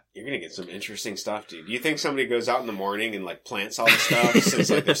 Yeah. You're gonna get some interesting stuff, dude. Do you think somebody goes out in the morning and like plants all the stuff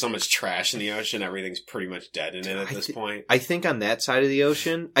since like there's so much trash in the ocean, everything's pretty much dead in it at this point? I think on that side of the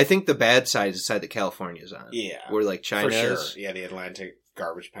ocean, I think the bad side is the side that California's on. Yeah. Where like China For sure. is. Yeah, the Atlantic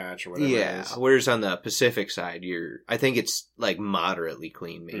garbage patch or whatever it is. Whereas on the Pacific side, I think it's like moderately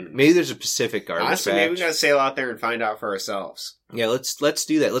clean. Maybe there's a Pacific garbage Honestly, patch. maybe we gotta sail out there and find out for ourselves. Yeah, let's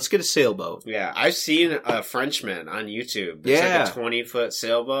do that. Let's get a sailboat. Yeah, I've seen a Frenchman on YouTube. It's like a 20-foot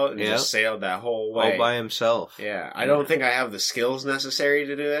sailboat and just sailed that whole way. All by himself. Yeah, I don't think I have the skills necessary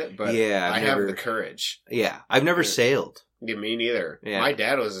to do it, but I have the courage. Yeah, I've never sailed. Yeah, me neither. Yeah. My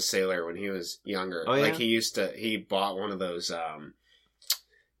dad was a sailor when he was younger. Oh, yeah? Like he bought one of those,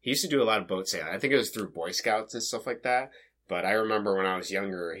 he used to do a lot of boat sailing. I think it was through Boy Scouts and stuff like that. But I remember when I was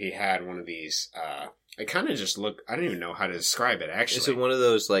younger, he had one of these, it kind of just looked, I don't even know how to describe it, actually. Is it one of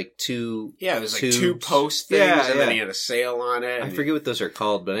those, like, two... Yeah, it was like tubes? 2 post things, and then he had a sail on it. I forget what those are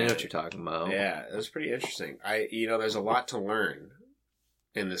called, but I know what you're talking about. Yeah, it was pretty interesting. There's a lot to learn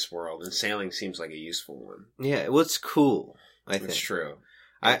in this world, and sailing seems like a useful one. Yeah, well, it's cool, I think. It's true.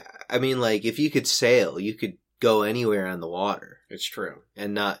 I mean, like, if you could sail, you could go anywhere on the water. It's true.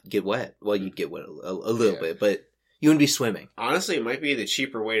 And not get wet. Well, you'd get wet a little bit, but you wouldn't be swimming. Honestly, it might be the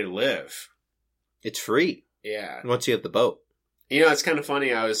cheaper way to live. It's free. Yeah. Once you have the boat. It's kind of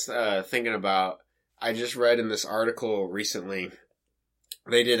funny. I was thinking about, I just read in this article recently,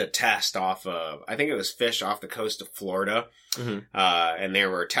 they did a test off of, I think it was fish off the coast of Florida. Mm-hmm. And they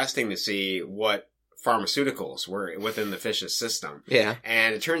were testing to see what pharmaceuticals were within the fish's system. Yeah.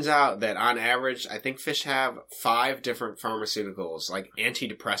 And it turns out that on average, I think fish have 5 different pharmaceuticals, like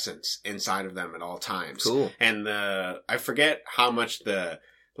antidepressants, inside of them at all times. Cool. And I forget how much the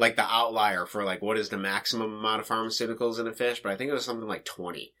outlier for like what is the maximum amount of pharmaceuticals in a fish, but I think it was something like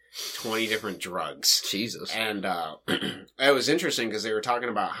 20 different drugs. Jesus. And it was interesting because they were talking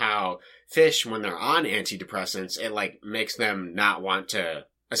about how fish, when they're on antidepressants, it like makes them not want to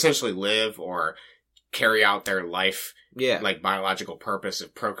essentially live or carry out their life, like biological purpose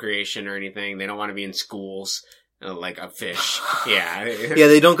of procreation or anything. They don't want to be in schools. Like a fish. Yeah. Yeah,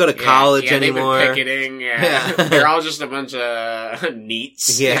 they don't go to college anymore. They've been picketing. Yeah. They're all just a bunch of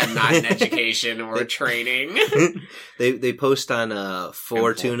neats. Yeah. Not in education or training. They post on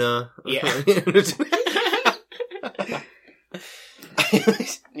Fortuna. Yeah.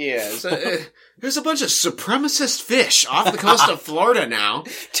 Yeah. There's a bunch of supremacist fish off the coast of Florida now.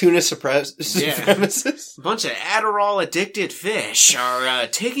 Tuna supremacists? A bunch of Adderall addicted fish are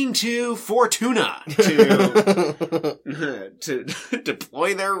taking to Fortuna to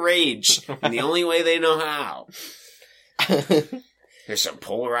deploy their rage in the only way they know how. There's some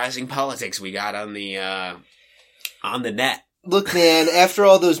polarizing politics we got on the net. Look, man, after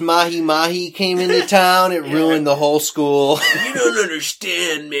all those mahi-mahi came into town, it ruined the whole school. You don't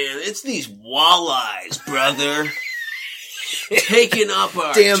understand, man. It's these walleyes, brother. Taking up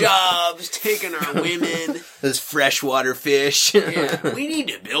our jobs, taking our women. Those freshwater fish. Yeah, we need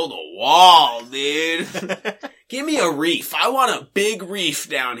to build a wall, dude. Give me a reef. I want a big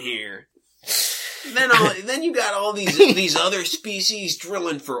reef down here. Then you got all these other species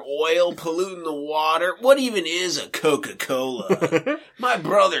drilling for oil, polluting the water. What even is a Coca-Cola? My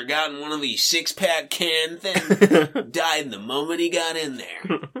brother got in one of these 6-pack can things, died the moment he got in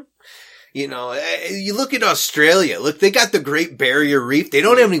there. You look at Australia. Look, they got the Great Barrier Reef. They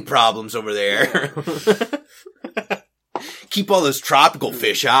don't have any problems over there. Keep all those tropical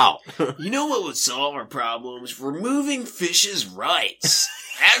fish out. You know what would solve our problems? Removing fish's rights.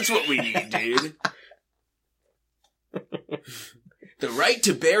 That's what we need, dude. The right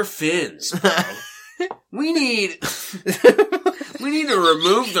to bear fins, bro. We need to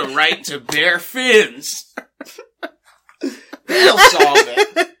remove the right to bear fins. That'll solve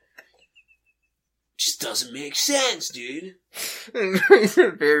it. Just doesn't make sense, dude.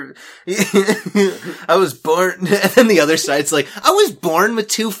 I was born, and the other side's like, I was born with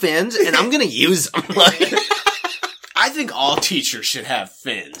 2 fins, and I'm gonna use them. I think all teachers should have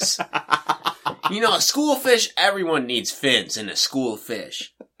fins. A school fish, everyone needs fins in a school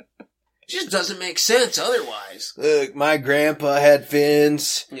fish. It just doesn't make sense otherwise. Look, my grandpa had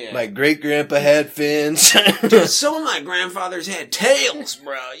fins. Yeah. My great-grandpa had fins. Dude, some of my grandfathers had tails,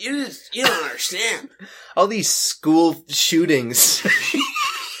 bro. You don't understand. All these school shootings.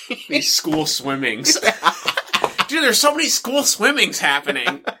 These school swimmings. Dude, there's so many school swimmings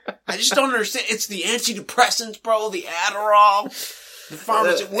happening. I just don't understand. It's the antidepressants, bro, the Adderall, the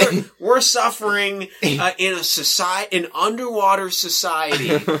pharmaceuticals. We're suffering in an underwater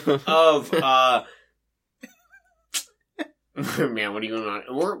society of man, what are you going on?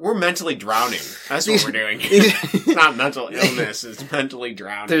 We're mentally drowning. That's what we're doing. It's not mental illness, it's mentally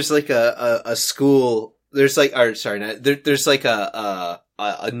drowning. There's like a school, there's like there's like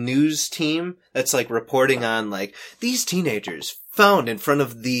a news team that's like reporting on like these teenagers found in front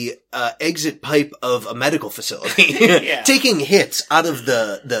of the exit pipe of a medical facility, taking hits out of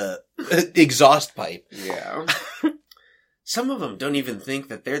the exhaust pipe. Yeah. Some of them don't even think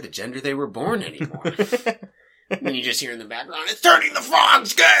that they're the gender they were born anymore. And then you just hear in the background, it's turning the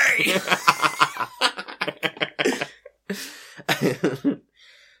frogs gay!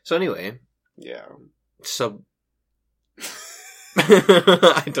 So anyway. Yeah. So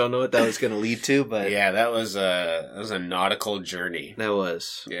I don't know what that was going to lead to, but yeah, that was a nautical journey. That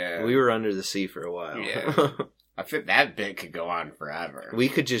was. Yeah. We were under the sea for a while. Yeah. I think that bit could go on forever. We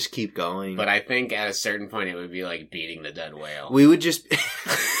could just keep going. But I think at a certain point it would be like beating the dead whale. We would just...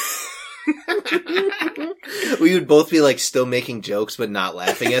 we would both be like still making jokes but not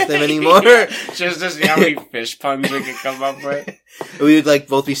laughing at them anymore. Yeah, just to see how many fish puns we could come up with. We would like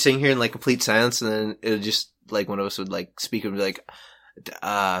both be sitting here in like complete silence, and then it would just like one of us would like speak and be like,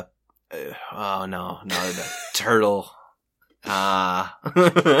 oh no, the turtle. Yeah,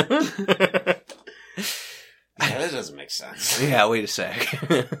 that doesn't make sense. Yeah, wait a sec.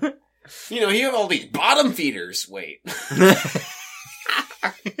 You have all these bottom feeders. Wait.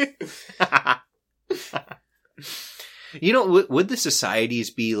 Would the societies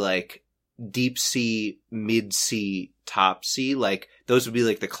be like deep sea, mid sea, top sea? Like those would be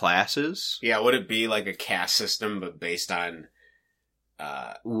like the classes? Yeah, would it be like a caste system but based on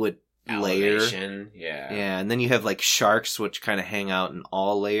would elevation? layer? Yeah. Yeah, and then you have like sharks which kind of hang out in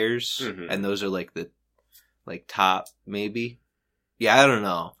all layers, and those are like the like top maybe. Yeah, I don't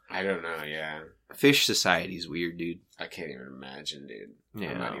know. Yeah. Fish society's weird, dude. I can't even imagine, dude.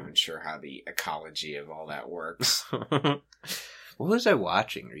 Yeah. I'm not even sure how the ecology of all that works. What was I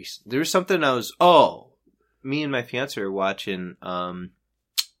watching recently? There was something me and my fiance were watching a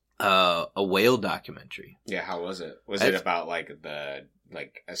whale documentary. Yeah, how was it? Was it about like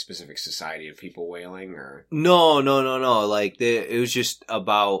a specific society of people whaling, or? No. Like it was just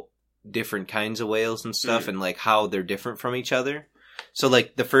about different kinds of whales and stuff, and like how they're different from each other. So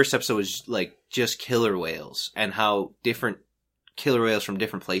like the first episode was like just killer whales, and how different killer whales from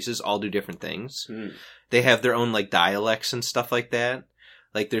different places all do different things. They have their own like dialects and stuff like that.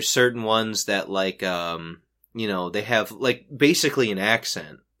 Like there's certain ones that like they have like basically an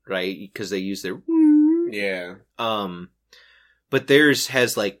accent, right? Because they use their yeah. But theirs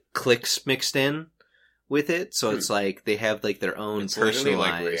has like clicks mixed in with it, so it's like they have like their own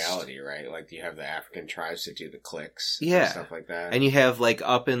personalized, like reality, right? Like you have the African tribes that do the clicks, yeah, and stuff like that, and you have like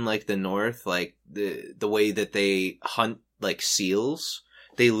up in like the north, like the way that they hunt like seals.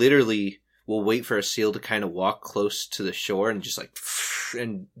 They literally will wait for a seal to kind of walk close to the shore and just like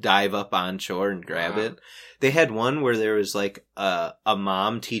and dive up on shore and grab it. They had one where there was like a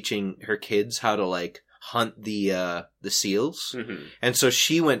mom teaching her kids how to like hunt the seals. And so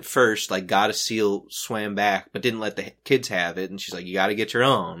she went first, like got a seal, swam back, but didn't let the kids have it. And she's like, you got to get your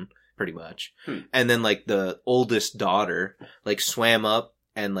own, pretty much. And then like the oldest daughter like swam up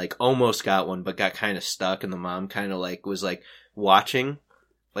and like almost got one, but got kind of stuck. And the mom kind of like was like watching,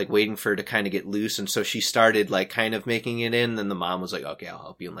 like waiting for her to kind of get loose. And so she started like kind of making it in. Then the mom was like, okay, I'll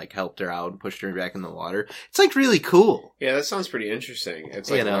help you. And like helped her out and pushed her back in the water. It's like really cool. Yeah, that sounds pretty interesting. It's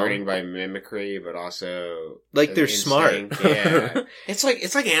like learning by mimicry, but also like they're instinct. smart. Yeah. It's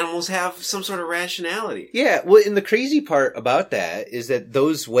like animals have some sort of rationality. Yeah. Well, and the crazy part about that is that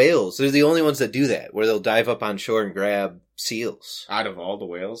those whales, they're the only ones that do that, where they'll dive up on shore and grab seals. Out of all the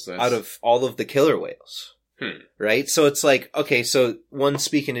whales? Out of all of the killer whales. Right? So it's like, okay, so one's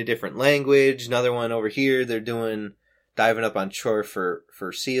speaking a different language, another one over here, they're doing diving up on shore for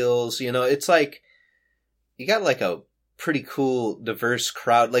seals. It's like, you got like a pretty cool, diverse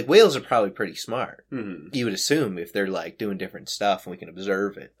crowd. Like whales are probably pretty smart. You would assume if they're like doing different stuff and we can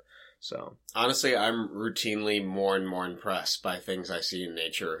observe it. So honestly, I'm routinely more and more impressed by things I see in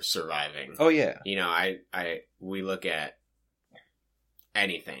nature surviving. Oh yeah. We look at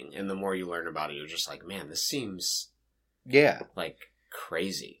anything, and the more you learn about it, you're just like, man, this seems like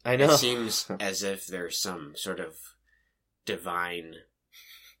crazy. I know. It seems as if there's some sort of divine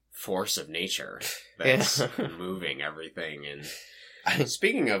force of nature that's moving everything. And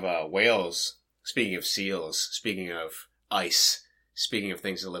speaking of whales, speaking of seals, speaking of ice, speaking of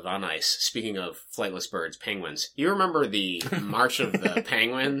things that live on ice, speaking of flightless birds, penguins, you remember the March of the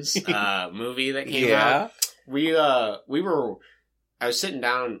Penguins movie that came out? I was sitting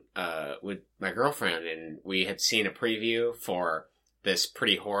down with my girlfriend, and we had seen a preview for this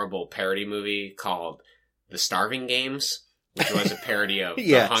pretty horrible parody movie called The Starving Games, which was a parody of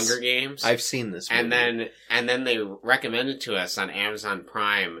The Hunger Games. I've seen this movie. And then they recommended to us on Amazon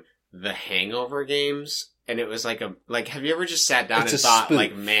Prime The Hangover Games, and it was like have you ever just sat down and thought, spoof.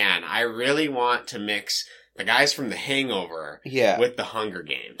 Like, man, I really want to mix the guys from The Hangover with The Hunger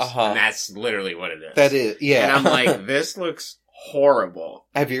Games. And that's literally what it is. That is, yeah. And I'm like, this looks horrible.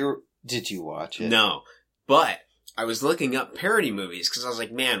 Did you watch it? No, but I was looking up parody movies because I was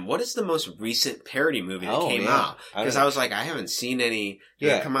like, man, what is the most recent parody movie that came out? Because I was like, I haven't seen any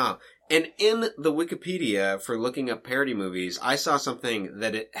that come out. And in the Wikipedia for looking up parody movies, I saw something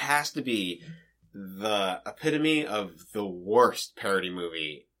that it has to be the epitome of the worst parody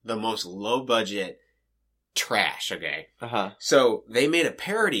movie, the most low budget, trash, okay? Uh-huh. So they made a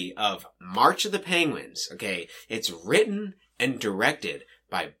parody of March of the Penguins, okay? It's written and directed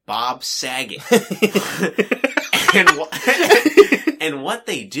by Bob Saget. And what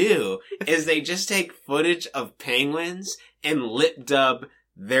they do is they just take footage of penguins and lip dub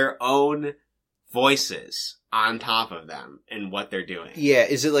their own voices on top of them and what they're doing. Yeah,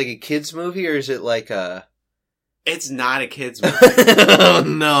 is it like a kid's movie or is it like a... It's not a kid's movie. Oh,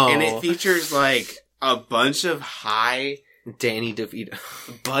 no. And it features like a bunch of high... Danny DeVito.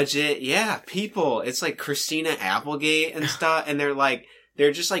 budget, yeah, people. It's like Christina Applegate and stuff, and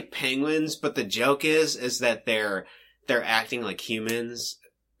they're just like penguins, but the joke is that they're acting like humans,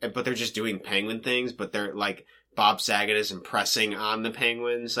 but they're just doing penguin things, but they're like Bob Saget is impressing on the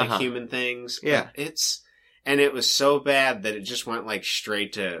penguins like human things. Yeah. And it was so bad that it just went like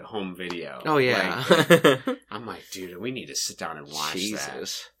straight to home video. Oh yeah. Like, I'm like, dude, we need to sit down and watch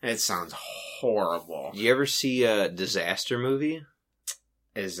Jesus. that. It sounds horrible. You ever see a disaster movie?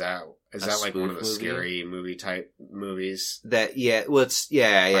 Is that like one of the scary movie type movies? That well, it's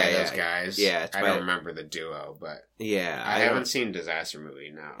by those guys. Yeah, I don't remember the duo, but yeah, I haven't seen disaster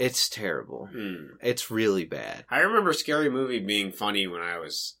movie. No, it's terrible. It's really bad. I remember Scary Movie being funny when I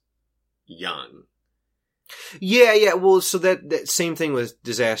was young. Yeah. Well, so that same thing with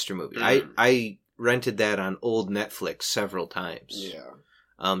disaster movie. I rented that on old Netflix several times. Yeah.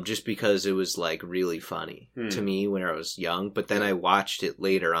 Just because it was like really funny to me when I was young, but then I watched it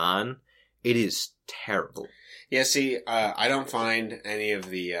later on. It is terrible. Yeah, see, I don't find any of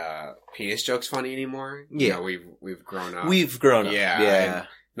the penis jokes funny anymore. Yeah, you know, we've grown up. We've grown up. Yeah.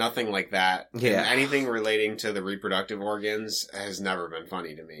 Nothing like that. Yeah. And anything relating to the reproductive organs has never been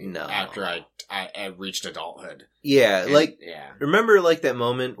funny to me. No. After I reached adulthood. Yeah, yeah. Remember like that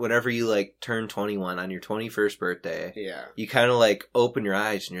moment whenever you like turn 21 on your 21st birthday? Yeah. You kind of like open your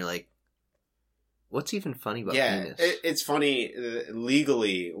eyes and you're like, what's even funny about penis? It's funny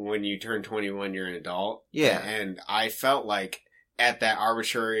legally when you turn 21 you're an adult. Yeah. And I felt like at that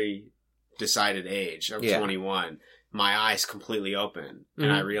arbitrary decided age of 21, my eyes completely opened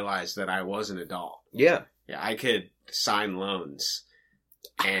and I realized that I was an adult. Yeah. Yeah, I could sign loans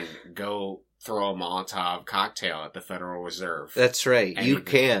and go throw a Molotov cocktail at the Federal Reserve. That's right. You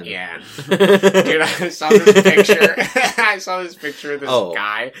can. Yeah. Dude, I saw this picture. I saw this picture of this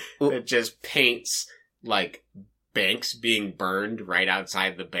guy that just paints like banks being burned right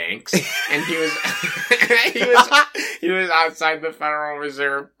outside the banks. And he was he was outside the Federal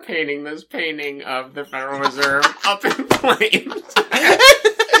Reserve painting this painting of the Federal Reserve up in flames.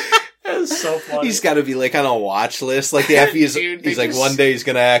 That's so funny. He's got to be like on a watch list. Like the FBI's, he's like, one day he's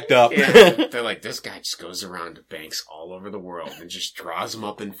going to act up. Yeah, they're like, this guy just goes around to banks all over the world and just draws them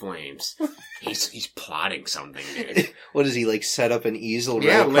up in flames. He's plotting something, dude. What does he like set up an easel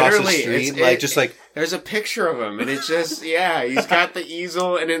right across the street? There's a picture of him and it's just, he's got the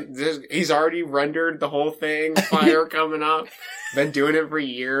easel and he's already rendered the whole thing. Fire coming up. Been doing it for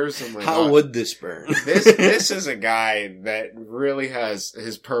years. I'm like, how would this burn? This is a guy that really has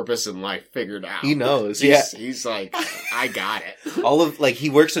his purpose in life figured out. He knows. He's like, I got it. He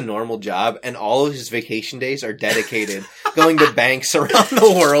works a normal job and all of his vacation days are dedicated going to banks around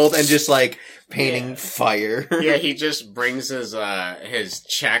the world and just like painting fire. Yeah, he just brings his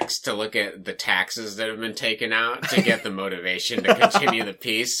checks to look at the taxes that have been taken out to get the motivation to continue the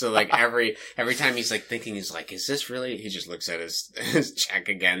piece. So like every time he's like thinking, he's like, is this really? He just looks at his check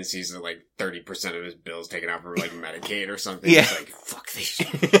again, sees that like 30% of his bills taken out for like Medicaid or something. Yeah. He's like, fuck these.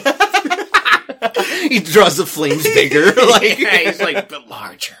 He draws the flames bigger. He's like, but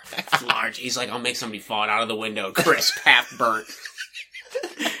larger. He's like, I'll make somebody fall out of the window, crisp, half burnt.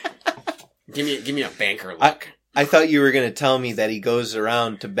 Give me a banker look. I thought you were going to tell me that he goes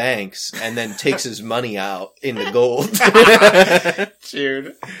around to banks and then takes his money out into gold.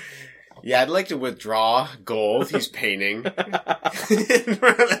 Dude. Yeah, I'd like to withdraw gold he's painting. In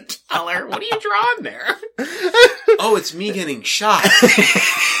front of the teller. What are you drawing there? Oh, it's me getting shot.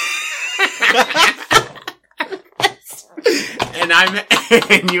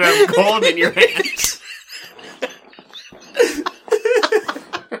 And you have gold in your hands.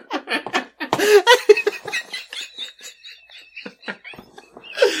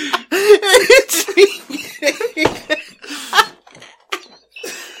 It's me.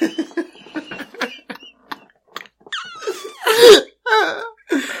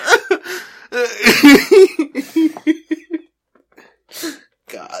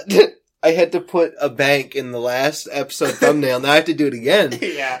 God. I had to put a bank in the last episode thumbnail. Now I have to do it again.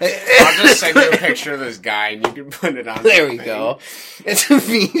 Yeah. I'll just send you a picture of this guy and you can put it on. There we go. It's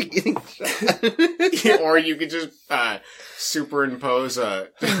me getting shot. Or you could just superimpose a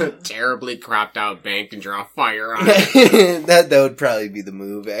terribly cropped out bank and draw fire on it. That would probably be the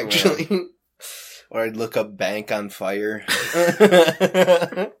move, actually. Yeah. Or I'd look up bank on fire.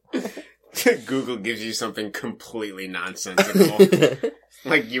 Google gives you something completely nonsensical.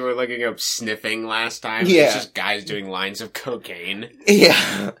 Like you were looking up sniffing last time. Yeah. It's just guys doing lines of cocaine.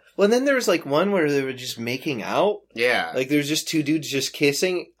 Yeah. Well, then there was like one where they were just making out. Yeah. Like there's just two dudes just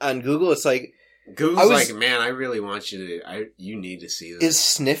kissing on Google. It's like... Google's like, man, I really want you to... you need to see this. Is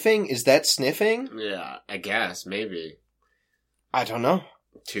sniffing? Is that sniffing? Yeah, I guess. Maybe. I don't know.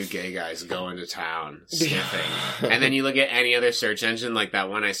 Two gay guys going to town, sniffing. And then you look at any other search engine, like that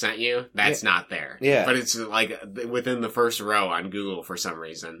one I sent you, that's not there. Yeah. But it's like within the first row on Google for some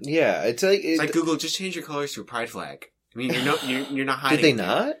reason. Yeah, it's like Google, just change your colors to a pride flag. I mean, you're not hiding. Did they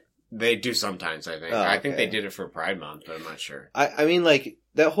not? They do sometimes, I think. Oh, okay. I think they did it for Pride Month, but I'm not sure. I mean, like,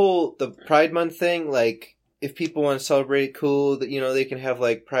 the Pride Month thing, like, if people want to celebrate it, cool, that, you know, they can have,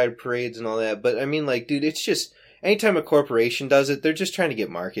 like, pride parades and all that. But, I mean, like, dude, it's just... Anytime a corporation does it, they're just trying to get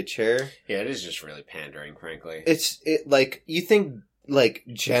market share. Yeah, it is just really pandering, frankly. Like, you think, like,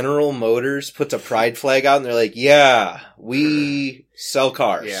 General Motors puts a pride flag out and they're like, yeah, we sell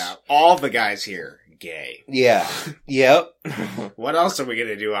cars. Yeah, all the guys here, gay. Yeah. Yep. What else are we going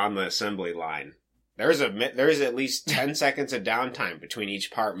to do on the assembly line? There's at least 10 seconds of downtime between each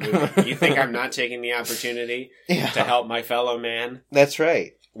part moving. You think I'm not taking the opportunity to help my fellow man? That's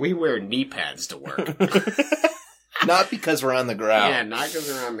right. We wear knee pads to work. Not because we're on the ground. Yeah, not because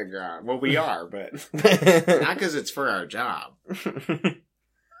we're on the ground. Well, we are, but not because it's for our job.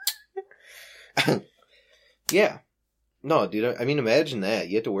 Yeah. No, dude, I mean, imagine that.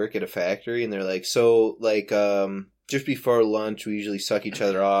 You have to work at a factory, and they're like, so, like, just before lunch, we usually suck each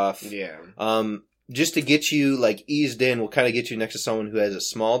other off. Yeah. Just to get you, like, eased in, we'll kind of get you next to someone who has a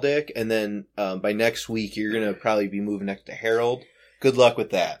small dick, and then by next week, you're going to probably be moving next to Harold. Good luck with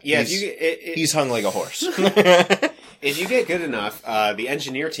that. Yeah, he's hung like a horse. If you get good enough, the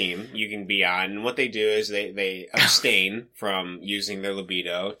engineer team you can be on, and what they do is they abstain from using their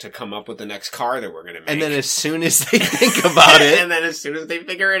libido to come up with the next car that we're going to make. And then as soon as they think about it... and then as soon as they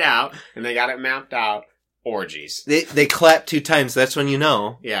figure it out, and they got it mapped out, orgies. They clap 2 times, that's when you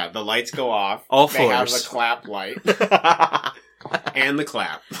know. Yeah, the lights go off. All fours. They have the clap light. And the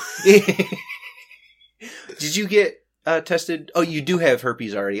clap. Did you get... tested? Oh, you do have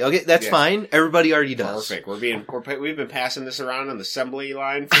herpes already. Okay, that's fine. Everybody already does. Perfect. We've been passing this around on the assembly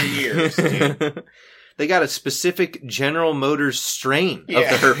line for years. Dude. They got a specific General Motors strain of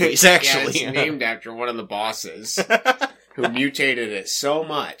the herpes, actually. Yeah, it's named after one of the bosses who mutated it so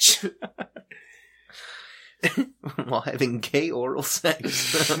much. While having gay oral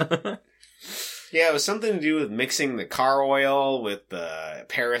sex. Yeah, it was something to do with mixing the car oil with the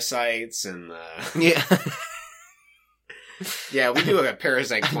parasites and the... Yeah. Yeah, we do a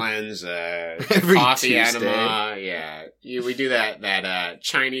parasite cleanse, Every coffee Tuesday. enema, yeah. We do that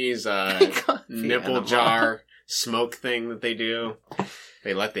Chinese nipple enema. jar smoke thing that they do.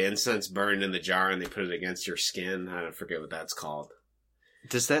 They let the incense burn in the jar and they put it against your skin. I don't forget what that's called.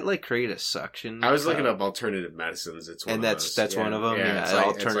 Does that, like, create a suction? I was looking up alternative medicines. It's one and of that's those. one of them? Yeah, it's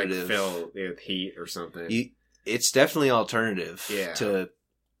alternative. It's like fill with heat or something. It's definitely alternative to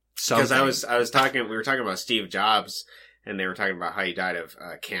something. Because we were talking about Steve Jobs, and they were talking about how he died of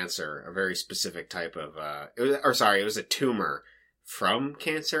cancer, a very specific type of, it was a tumor from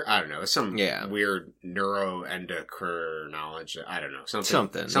cancer. I don't know. It's some weird neuroendocrinology. I don't know.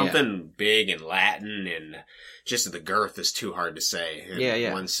 Something big in Latin, and just the girth is too hard to say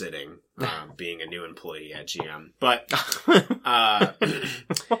in one sitting, being a new employee at GM. But,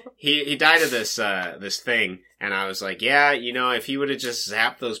 he died of this thing, and I was like, yeah, you know, if he would have just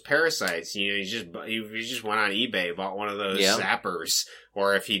zapped those parasites, you know, he just went on eBay, bought one of those zappers,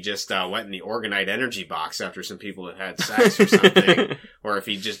 or if he just went in the Orgonite energy box after some people had had sex or something, or if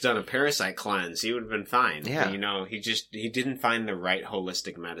he'd just done a parasite cleanse, he would have been fine. Yeah. But, you know, he didn't find the right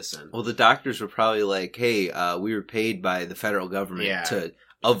holistic medicine. Well, the doctors were probably like, hey, we were paid by the federal government to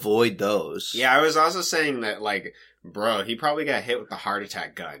avoid those. Yeah, I was also saying that, like, bro, he probably got hit with the heart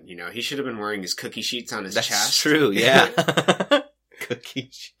attack gun. You know, he should have been wearing his cookie sheets on his chest. That's true, yeah.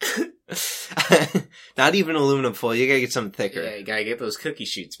 Cookie sheets. Not even aluminum foil. You gotta get something thicker. Yeah, you gotta get those cookie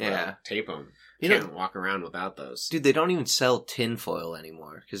sheets, bro. Yeah. Tape them. You can't walk around without those. Dude, they don't even sell tin foil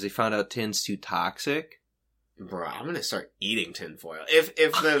anymore because they found out tin's too toxic. Bro, I'm gonna start eating tinfoil.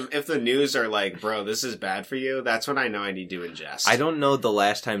 If the news are like, bro, this is bad for you, that's when I know I need to ingest. I don't know the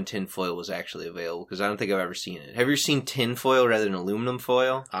last time tinfoil was actually available, because I don't think I've ever seen it. Have you ever seen tinfoil rather than aluminum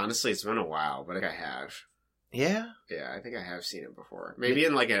foil? Honestly, it's been a while, but I think I have. Yeah? Yeah, I think I have seen it before. Maybe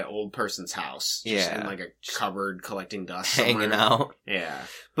in like an old person's house. Just in like a cupboard collecting dust hanging somewhere. out. Yeah.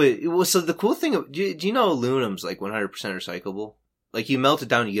 But, well, so the cool thing, do you know aluminum's like 100% recyclable? Like, you melt it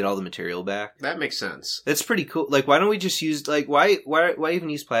down, you get all the material back. That makes sense. That's pretty cool. Like, why don't we just use, like, why even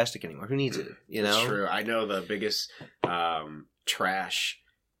use plastic anymore? Who needs it? You know? That's true. I know the biggest trash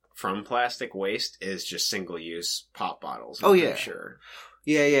from plastic waste is just single-use pop bottles. Oh, yeah. Sure.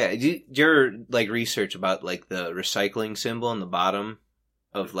 Yeah. Your, like, research about, like, the recycling symbol on the bottom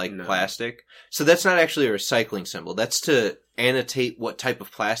of, like, plastic. So that's not actually a recycling symbol. That's to annotate what type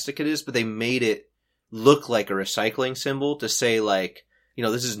of plastic it is, but they made it look like a recycling symbol to say, like, you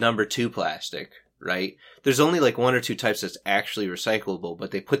know, this is number 2 plastic, right? There's only, like, 1 or 2 types that's actually recyclable,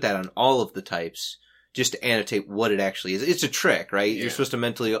 but they put that on all of the types just to annotate what it actually is. It's a trick, right? Yeah. You're supposed to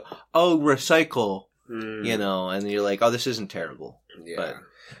mentally go, oh, recycle, you know, and you're like, oh, this isn't terrible. Yeah. But,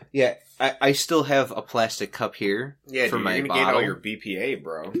 yeah, I still have a plastic cup here for my you're gonna bottle. get all your BPA,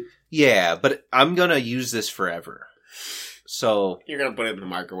 bro. Yeah, but I'm gonna use this forever. So you're gonna put it in the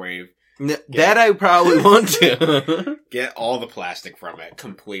microwave. That I probably want to. Get all the plastic from it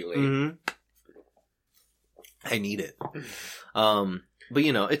completely. Mm-hmm. I need it. But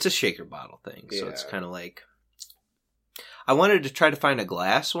you know, it's a shaker bottle thing, so it's kind of like. I wanted to try to find a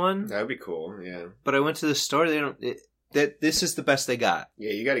glass one. That would be cool, yeah. But I went to the store. They don't. This is the best they got.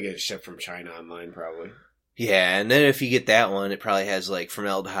 Yeah, you got to get it shipped from China online, probably. Yeah, and then if you get that one, it probably has like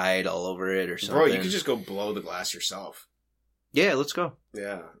formaldehyde all over it or something. Bro, you could just go blow the glass yourself. Yeah, let's go.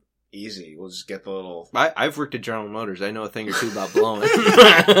 Yeah, easy. We'll just get the little... I've worked at General Motors. I know a thing or two about blowing.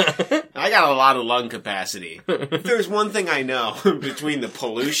 I got a lot of lung capacity. If there's one thing I know, between the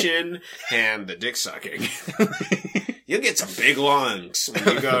pollution and the dick sucking, you'll get some big lungs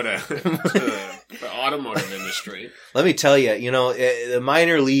when you go to the automotive industry. Let me tell you, you know, the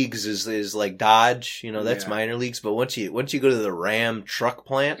minor leagues is like Dodge, you know, that's minor leagues. But once you go to the Ram truck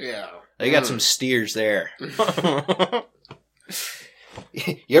plant, they got some steers there.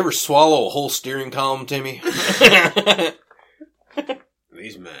 You ever swallow a whole steering column, Timmy?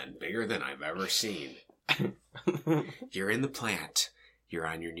 These men, bigger than I've ever seen. You're in the plant. You're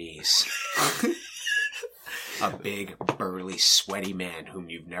on your knees. A big, burly, sweaty man whom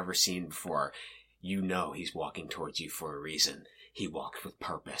you've never seen before. You know he's walking towards you for a reason. He walked with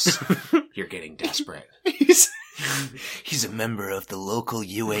purpose. You're getting desperate. He's a member of the local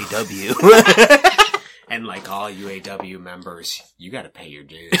UAW. And like all UAW members, you gotta pay your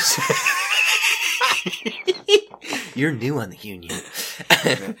dues. You're new on the union.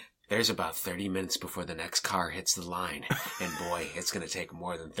 There's about 30 minutes before the next car hits the line. And boy, it's gonna take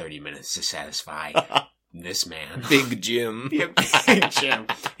more than 30 minutes to satisfy this man. Big Jim. Yeah, Big Jim.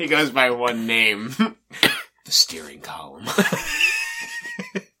 He goes by one name. The steering column.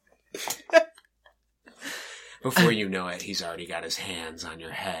 Before you know it, he's already got his hands on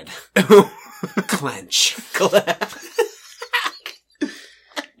your head. Clench.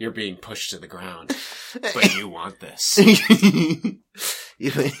 You're being pushed to the ground. But you want this.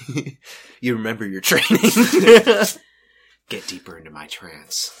 You remember your training. Get deeper into my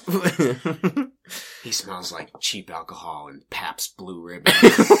trance. He smells like cheap alcohol and Pabst Blue Ribbon.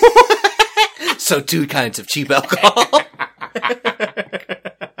 So 2 kinds of cheap alcohol.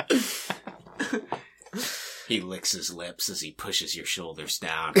 He licks his lips as he pushes your shoulders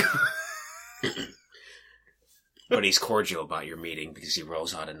down. But he's cordial about your meeting because he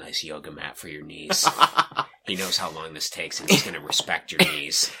rolls out a nice yoga mat for your knees. He knows how long this takes and he's going to respect your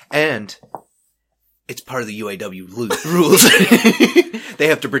knees. And it's part of the UAW rules. They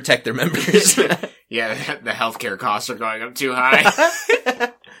have to protect their members. Yeah, the healthcare costs are going up too high.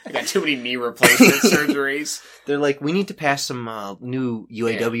 I got too many knee replacement surgeries. They're like, we need to pass some new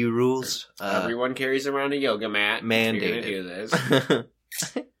UAW rules. Everyone carries around a yoga mat. Mandated. You're gonna do this.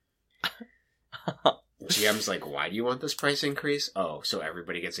 GM's like, why do you want this price increase? Oh, so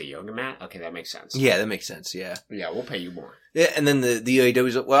everybody gets a yoga mat? Okay, that makes sense. Yeah, that makes sense, yeah. Yeah, we'll pay you more. Yeah, and then the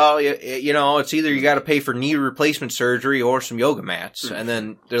UAW's like, well, you know, it's either you got to pay for knee replacement surgery or some yoga mats. And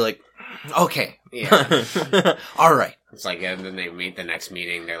then they're like, okay. Yeah. All right. It's like, and then they meet the next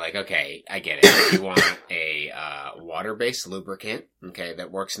meeting. They're like, okay, I get it. You want a water-based lubricant, okay, that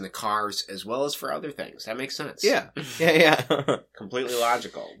works in the cars as well as for other things. That makes sense. Yeah. Completely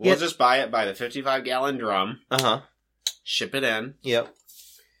logical. We'll just buy it by the 55-gallon drum. Uh-huh. Ship it in. Yep.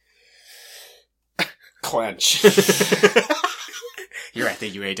 Clench. You're at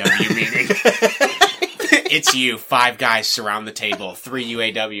the UAW meeting. It's you. 5 guys surround the table. 3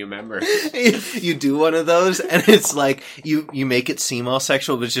 UAW members. You do one of those, and it's like, you make it seem all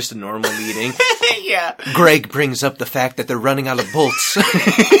sexual, but it's just a normal meeting. Yeah. Greg brings up the fact that they're running out of bolts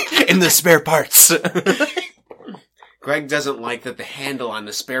in the spare parts. Greg doesn't like that the handle on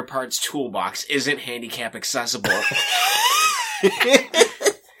the spare parts toolbox isn't handicap accessible.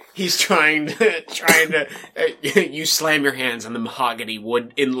 He's trying to, you slam your hands on the mahogany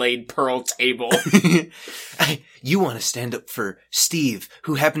wood inlaid pearl table. You want to stand up for Steve,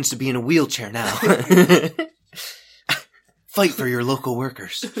 who happens to be in a wheelchair now. Fight for your local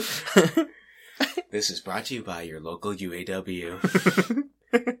workers. This is brought to you by your local UAW.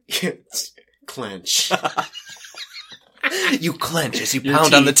 Clench. You clench as you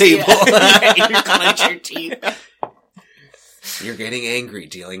pound on the table. Yeah, you clench your teeth. You're getting angry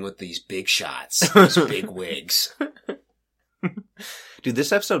dealing with these big shots, these big wigs. Dude,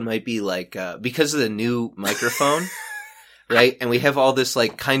 this episode might be like, because of the new microphone, right? And we have all this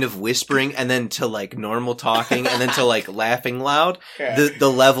like kind of whispering and then to like normal talking and then to like laughing loud. Yeah. The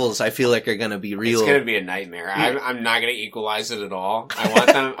levels I feel like are going to be real. It's going to be a nightmare. Yeah. I'm not going to equalize it at all.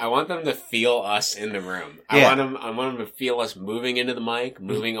 I want them to feel us in the room. I want them to feel us moving into the mic,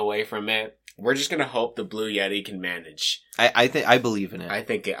 moving away from it. We're just gonna hope the Blue Yeti can manage. I believe in it. I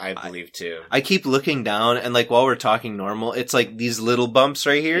believe too. I keep looking down and like while we're talking normal, it's like these little bumps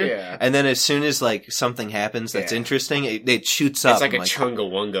right here. Yeah. And then as soon as like something happens that's interesting, it shoots up. It's like a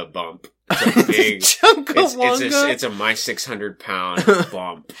chunga-wunga bump. It's a big chunga-wunga. It's a my 600 pound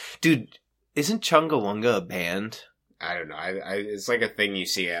bump. Dude, isn't chunga-wunga a band? I don't know. It's like a thing you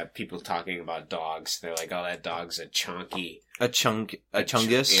see at people talking about dogs. They're like, "Oh, that dog's a chunky, a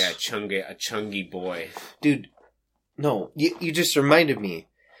chungus." Yeah, a chungy boy. Dude, no, you just reminded me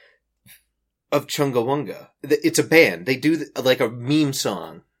of Chungawunga. It's a band. They do like a meme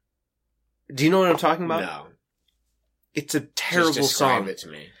song. Do you know what I'm talking about? No. It's a terrible just describe song. It to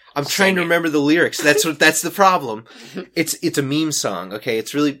me. I'm trying to remember the lyrics. That's the problem. It's a meme song. Okay,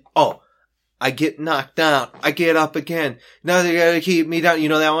 it's really I get knocked down. I get up again. Now they gotta keep me down. You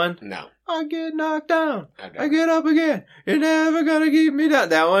know that one? No. I get knocked down. I get up again. You're never gonna keep me down.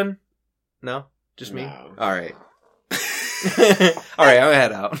 That one? No? Just me? No. Alright. Alright, I'm gonna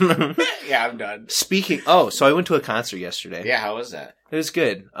head out. Yeah, I'm done. So I went to a concert yesterday. Yeah, how was that? It was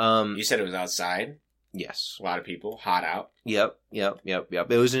good. You said it was outside? Yes. A lot of people. Hot out? Yep.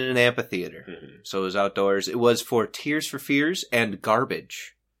 It was in an amphitheater. Mm-hmm. So it was outdoors. It was for Tears for Fears and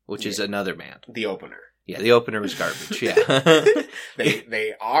Garbage, which is another band. The opener. Yeah, the opener was Garbage. Yeah,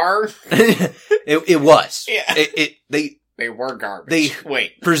 they are. It was. Yeah, they were Garbage. They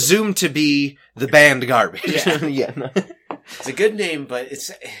presumed to be the band Garbage. Yeah, yeah. It's a good name, but it's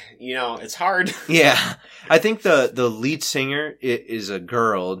it's hard. Yeah, I think the lead singer is a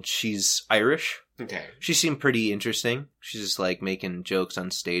girl. She's Irish. Okay, she seemed pretty interesting. She's just like making jokes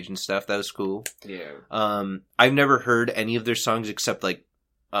on stage and stuff. That was cool. Yeah. I've never heard any of their songs except like.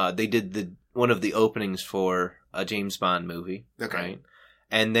 They did one of the openings for a James Bond movie, okay. Right?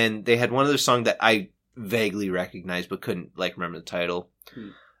 And then they had one other song that I vaguely recognized but couldn't like remember the title.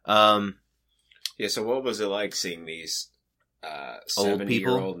 Yeah. So what was it like seeing these old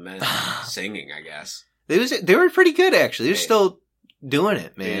people, 70-year-old men singing? I guess they were pretty good actually. They're still doing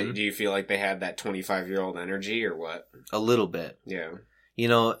it, man. Do you feel like they had that 25-year-old energy or what? A little bit. Yeah.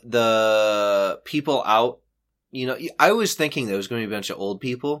 The people out. I was thinking there was going to be a bunch of old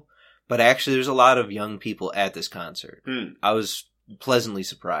people, but actually there's a lot of young people at this concert. I was pleasantly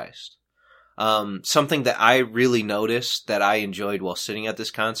surprised. Something that I really noticed that I enjoyed while sitting at this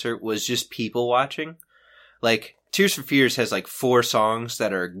concert was just people watching. Like, Tears for Fears has like 4 songs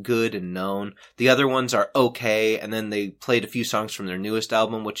that are good and known. The other ones are okay, and then they played a few songs from their newest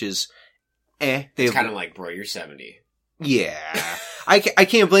album, which is It's kind of like, bro, you're 70. Yeah. I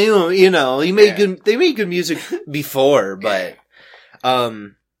can't blame them, they made good music before, but,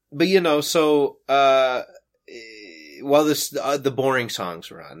 so, while the boring songs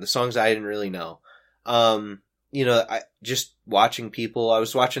were on, the songs I didn't really know, I just watching people, I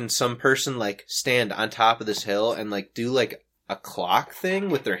was watching some person like stand on top of this hill and like do like a clock thing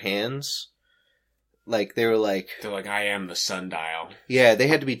with their hands. Like, they're like, I am the sundial. Yeah, they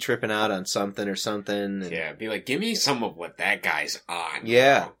had to be tripping out on something. And, yeah, be like, give me some of what that guy's on.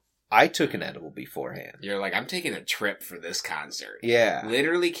 Yeah. Bro. I took an edible beforehand. You're like, I'm taking a trip for this concert. Yeah.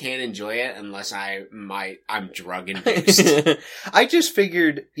 Literally can't enjoy it unless I'm drug induced. I just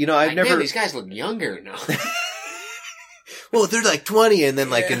figured, I've never... Man, these guys look younger now. Well, they're like 20, and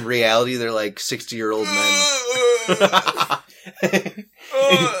then like in reality, they're like 60-year-old men.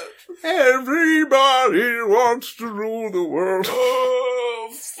 Everybody wants to rule the world.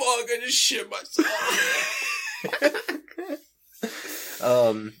 Oh, fuck fuck, I just shit myself.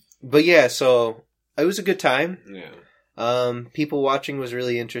 But yeah, so it was a good time. Yeah. People watching was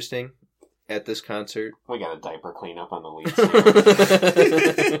really interesting at this concert. We got a diaper cleanup on the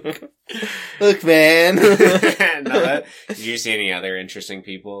lead. Look, man. Did you see any other interesting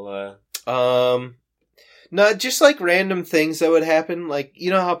people? No, just like random things that would happen. Like, you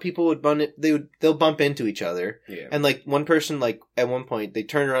know how people would they'll bump into each other. Yeah. And like one person, like at one point, they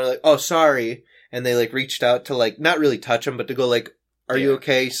turned around like, "Oh, sorry," and they like reached out to like not really touch him, but to go like, "Are you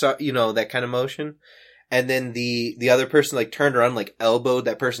okay?" So that kind of motion. And then the other person like turned around, like elbowed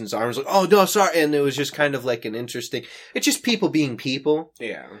that person's arms, like, "Oh no, sorry," and it was just kind of like an interesting. It's just people being people.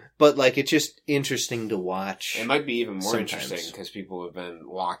 Yeah. But like it's just interesting to watch. It might be even more sometimes. interesting because people have been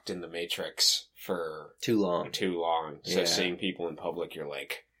locked in the Matrix for Too long. So Yeah. seeing people in public, you're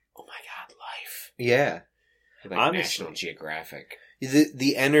like, oh my god, life. Yeah. Like Honestly. National Geographic.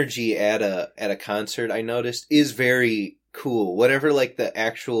 The energy at a concert, I noticed, is very cool. Whenever like the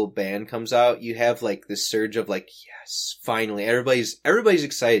actual band comes out, you have like this surge of like, yes, finally, everybody's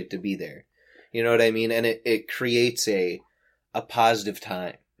excited to be there. You know what I mean? And it creates a positive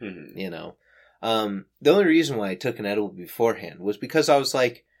time. Mm-hmm. The only reason why I took an edible beforehand was because I was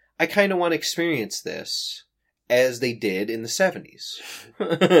like, I kind of want to experience this as they did in the 70s.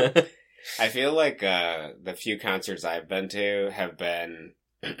 I feel like the few concerts I've been to have been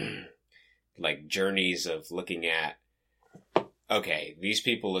like journeys of looking at, okay, these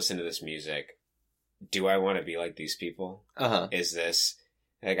people listen to this music. Do I want to be like these people? Uh-huh. Is this,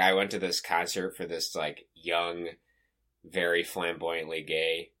 like, I went to this concert for this, like, young, very flamboyantly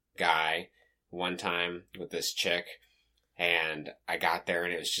gay guy one time with this chick. And I got there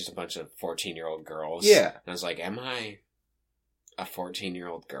and it was just a bunch of 14-year-old girls. Yeah. And I was like, am I a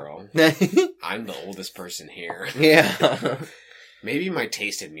 14-year-old girl? I'm the oldest person here. Yeah. Maybe my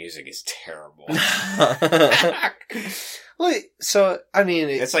taste in music is terrible. Well, so I mean,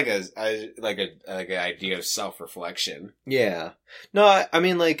 It's like an idea of self-reflection. Yeah. No, I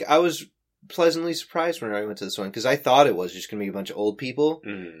mean, like, I was pleasantly surprised when I went to this one because I thought it was just going to be a bunch of old people,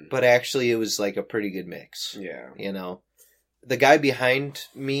 but actually it was like a pretty good mix. Yeah. The guy behind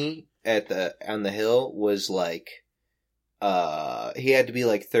me on the hill was like, he had to be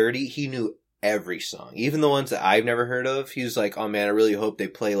like 30. He knew every song, even the ones that I've never heard of. He was like, "Oh man, I really hope they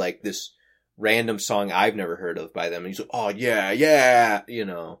play like this random song I've never heard of by them." And he's like, "Oh yeah,"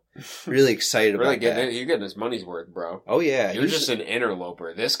 really excited Really about that. You're getting his money's worth, bro. Oh yeah, You're just an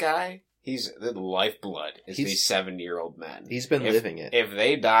interloper. This guy, he's the lifeblood. Is these 70-year-old men? He's been living it. If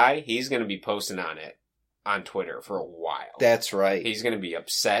they die, he's going to be posting on it on Twitter for a while. That's right. He's going to be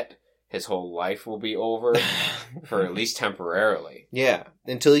upset. His whole life will be over for at least temporarily. Yeah,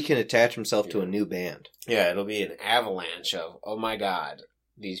 until he can attach himself to a new band. Yeah, it'll be an avalanche of, oh my god,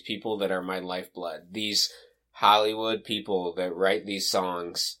 these people that are my lifeblood. These Hollywood people that write these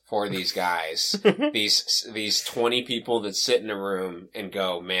songs for these guys. these 20 people that sit in a room and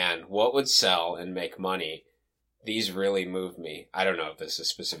go, man, what would sell and make money? These really move me. I don't know if this is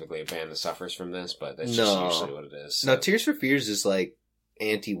specifically a band that suffers from this, but that's just usually what it is. So. No, Tears for Fears is like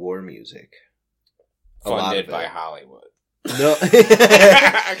anti-war music. Funded by Hollywood. No.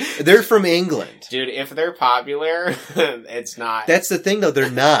 They're from England. Dude, if they're popular, it's not. That's the thing though, they're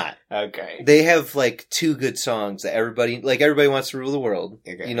not. Okay. They have like 2 good songs that everybody wants to rule the world.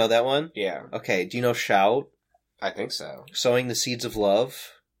 Okay. You know that one? Yeah. Okay, do you know Shout? I think so. Sowing the Seeds of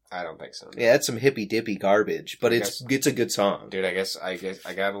Love? I don't think so. No. Yeah, that's some hippy dippy garbage, but it's a good song. Dude, I guess I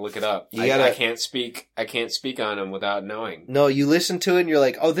gotta look it up. I can't speak on them without knowing. No, you listen to it and you're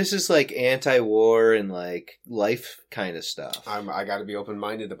like, oh, this is like anti-war and like life kind of stuff. I gotta be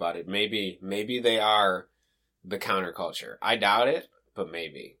open-minded about it. Maybe they are the counterculture. I doubt it, but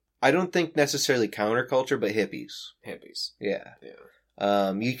maybe. I don't think necessarily counterculture, but hippies. Hippies. Yeah.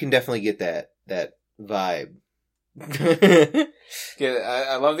 Yeah. You can definitely get that vibe. Yeah,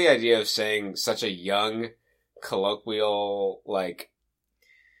 I love the idea of saying such a young, colloquial, like,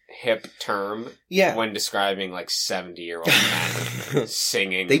 hip term when describing, like, 70-year-old men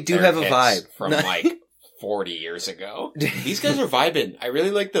singing. They do have a vibe. From, like, 40 years ago. These guys are vibing. I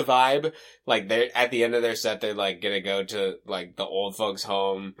really like the vibe. Like, they're at the end of their set, they're, like, gonna go to, like, the old folks'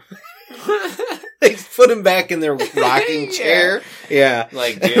 home. They put him back in their rocking chair. Yeah.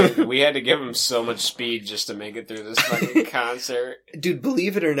 Like, dude, we had to give him so much speed just to make it through this fucking concert. Dude,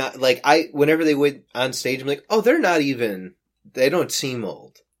 believe it or not, like, whenever they went on stage, I'm like, oh, they don't seem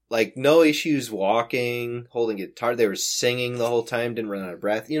old. Like, no issues walking, holding guitar. They were singing the whole time, didn't run out of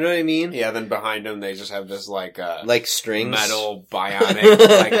breath. You know what I mean? Yeah, then behind them, they just have this, like strings. Metal, bionic,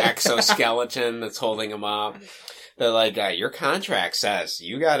 like, exoskeleton that's holding them up. They're like, your contract says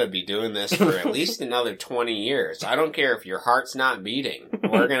you gotta be doing this for at least another 20 years. I don't care if your heart's not beating.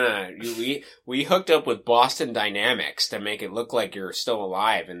 We hooked up with Boston Dynamics to make it look like you're still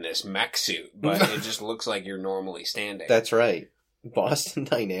alive in this mech suit, but it just looks like you're normally standing. That's right. Boston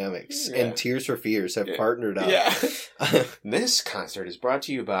Dynamics and Tears for Fears have partnered up. Yeah. This concert is brought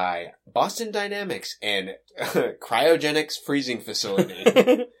to you by Boston Dynamics and Cryogenics Freezing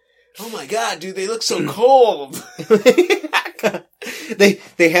Facility. Oh my god, dude, they look so cold.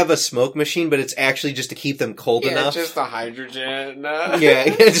 They have a smoke machine, but it's actually just to keep them cold enough. Just the hydrogen.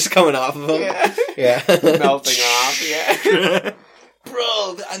 Yeah, just coming off of them. Yeah. Melting off, yeah.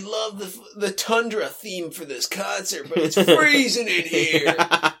 Bro, I love the tundra theme for this concert, but it's freezing in here.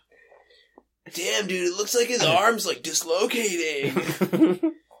 Damn, dude, it looks like his arm's like dislocating.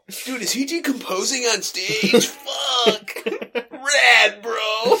 Dude, is he decomposing on stage? Fuck. Rad,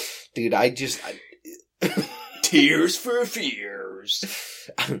 bro. Dude, Tears for Fears.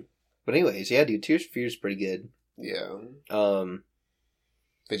 But anyways, yeah, dude, Tears for Fears is pretty good. Yeah.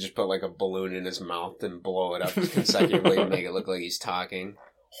 They just put like a balloon in his mouth and blow it up consecutively and make it look like he's talking.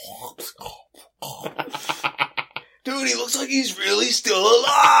 Dude, he looks like he's really still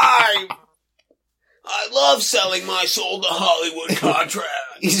alive. I love selling my soul to Hollywood contracts.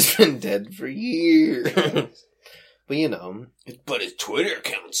 He's been dead for years. But you know. But his Twitter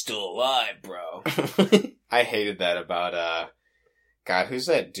account's still alive, bro. I hated that about, God, who's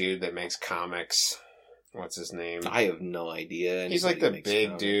that dude that makes comics? What's his name? I have no idea. He's like the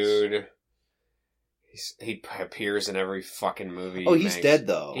big dude. He appears in every fucking movie. Oh, he's dead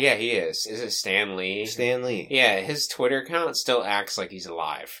though. Yeah, he is. Is it Stan Lee? Stan Lee. Yeah, his Twitter account still acts like he's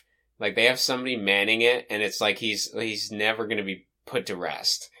alive. Like they have somebody manning it, and it's like he's never going to be put to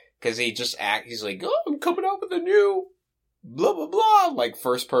rest because he's like, oh, I'm coming out with a new blah blah blah, like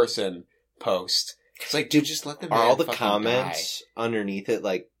first person post. It's like, dude, just let them. Are all the comments underneath it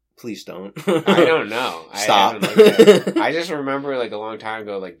like? Please don't. I don't know. Stop. I just remember like a long time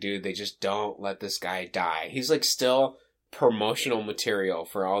ago, like, dude, they just don't let this guy die. He's like still promotional material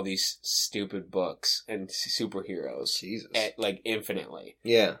for all these stupid books and superheroes. Jesus. Like infinitely.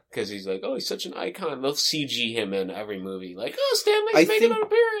 Yeah. Because he's like, oh, he's such an icon. They'll CG him in every movie. Like, oh, Stan Lee's making an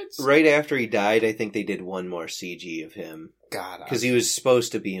appearance. Right after he died, I think they did one more CG of him. God. Because he was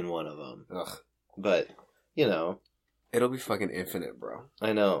supposed to be in one of them. Ugh. But, you know. It'll be fucking infinite, bro.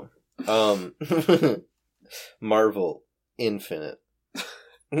 I know. Marvel Infinite.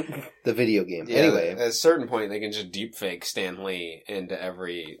 The video game. Yeah, anyway. At a certain point, they can just deepfake Stan Lee into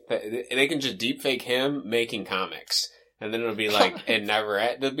every... They can just deepfake him making comics. And then it'll be like...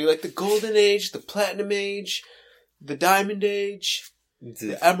 It'll be like the Golden Age, the Platinum Age, the Diamond Age,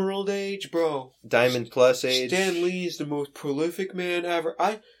 the Emerald Age, bro. Diamond Plus Age. Stan Lee is the most prolific man ever.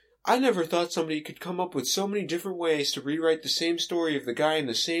 I never thought somebody could come up with so many different ways to rewrite the same story of the guy in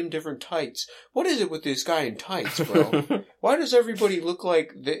the same different tights. What is it with this guy in tights, bro? Why does everybody look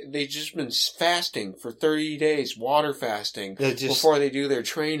like they just been fasting for 30 days, water fasting, before they do their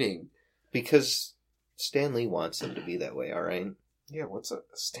training? Because Stan Lee wants them to be that way, alright? Yeah, what's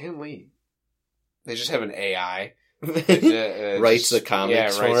Stan Lee? They just have an AI. Writes the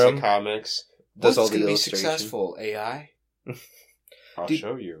comics for him. Writes the comics. Does all the be illustration. Successful, AI? I'll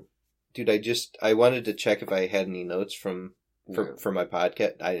show you. Dude, I wanted to check if I had any notes for my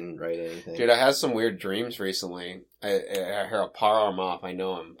podcast. I didn't write anything. Dude, I had some weird dreams recently. I'll power them off. I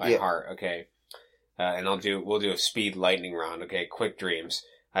know them by heart. Okay, and we'll do a speed lightning round. Okay, quick dreams.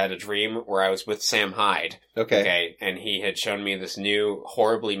 I had a dream where I was with Sam Hyde. Okay, and he had shown me this new,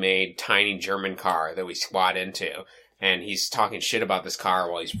 horribly made, tiny German car that we squat into. And he's talking shit about this car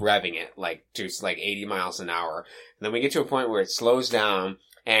while he's revving it, like 80 miles an hour. And then we get to a point where it slows down,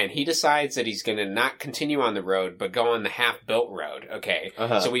 and he decides that he's going to not continue on the road, but go on the half-built road, okay?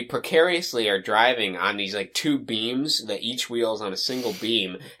 Uh-huh. So we precariously are driving on these, like, two beams, that each wheel is on a single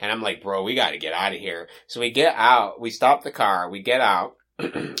beam, and I'm like, bro, we got to get out of here. So we get out, we stop the car, we get out,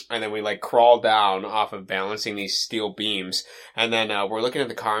 and then we, like, crawl down off of balancing these steel beams. And then we're looking at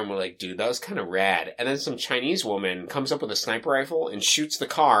the car and we're like, dude, that was kind of rad. And then some Chinese woman comes up with a sniper rifle and shoots the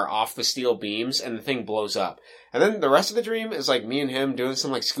car off the steel beams and the thing blows up. And then the rest of the dream is like me and him doing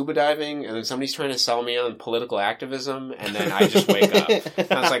some like scuba diving, and then somebody's trying to sell me on political activism, and then I just wake up.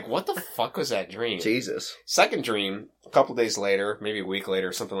 And I was like, what the fuck was that dream? Jesus. Second dream, a couple days later, maybe a week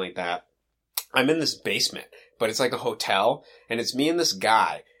later, something like that. I'm in this basement, but it's like a hotel, and it's me and this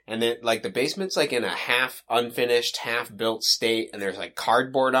guy. And then, like, the basement's, like, in a half unfinished, half built state, and there's, like,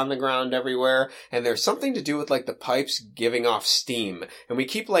 cardboard on the ground everywhere, and there's something to do with, like, the pipes giving off steam. And we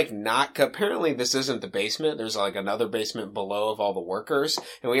keep, like, apparently this isn't the basement, there's, like, another basement below of all the workers,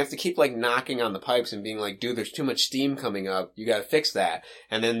 and we have to keep, like, knocking on the pipes and being like, dude, there's too much steam coming up, you gotta fix that.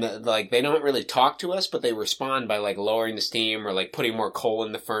 And then, they don't really talk to us, but they respond by, like, lowering the steam or, like, putting more coal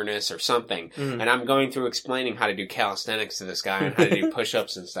in the furnace or something. And I'm going through explaining how to do calisthenics to this guy and how to do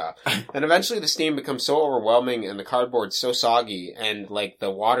push-ups and stuff. And eventually the steam becomes so overwhelming and the cardboard's so soggy and, like,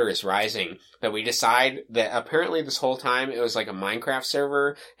 the water is rising that we decide that apparently this whole time it was, like, a Minecraft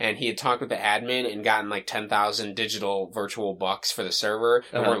server, and he had talked with the admin and gotten, like, 10,000 digital virtual bucks for the server,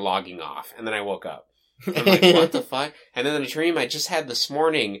 and we're logging off. And then I woke up. I'm like, what the fuck? And then the dream I just had this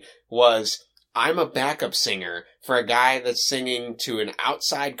morning was, I'm a backup singer for a guy that's singing to an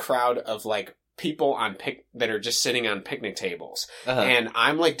outside crowd of, like, people that are just sitting on picnic tables. And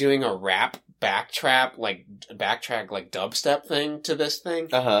I'm, like, doing a rap backtrack, like, dubstep thing to this thing.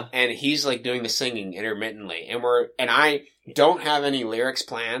 And he's, like, doing the singing intermittently. And I don't have any lyrics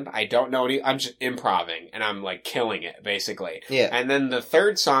planned. I don't know I'm just improvising, and I'm, like, killing it, basically. Yeah. And then the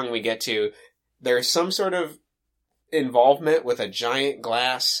third song we get to, there's some sort of involvement with a giant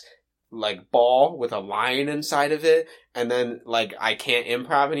glass, like, ball with a lion inside of it, and then, like, I can't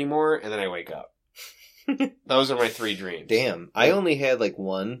improv anymore, and then I wake up. Those are my 3 dreams. Damn. I only had, like,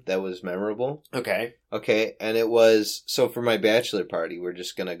 one that was memorable. Okay. And it was, so for my bachelor party, we're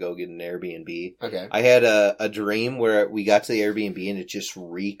just gonna go get an Airbnb. Okay. I had a dream where we got to the Airbnb and it just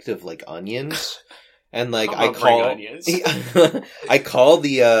reeked of, like, onions. And, like, I called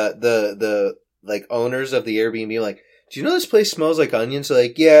the like, owners of the Airbnb, like, do you know this place smells like onions? So,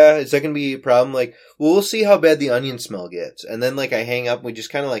 like, yeah, is that going to be a problem? Like, well, we'll see how bad the onion smell gets. And then, like, I hang up and we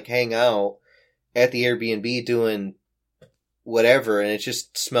just kind of, like, hang out at the Airbnb doing whatever, and it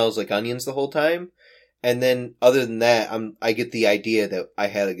just smells like onions the whole time. And then, other than that, I get the idea that I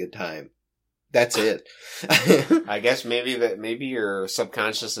had a good time. That's it. I guess maybe your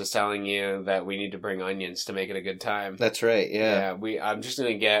subconscious is telling you that we need to bring onions to make it a good time. That's right, yeah. I'm just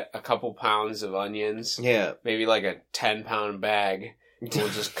gonna get a couple pounds of onions. Yeah. Maybe like a 10-pound bag. We'll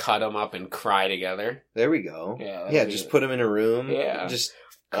just cut them up and cry together. There we go. Yeah, just put them in a room. Yeah. Just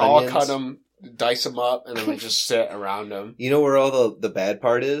I'll cut them, dice them up, and then we just sit around them. You know where all the bad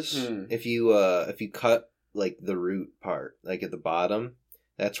part is? If you cut, like, the root part, like, at the bottom,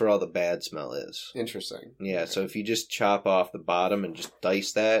 that's where all the bad smell is. Interesting. Yeah, so if you just chop off the bottom and just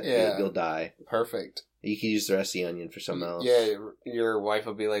dice that, you'll die. Perfect. You can use the rest of the onion for something else. Yeah, your wife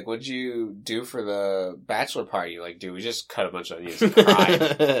will be like, what'd you do for the bachelor party? Like, dude, we just cut a bunch of onions and cried.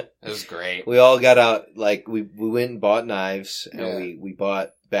 It was great. We all got out, like, we went and bought knives, and we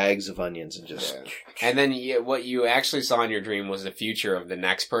bought bags of onions and just... Yeah. And then what you actually saw in your dream was the future of the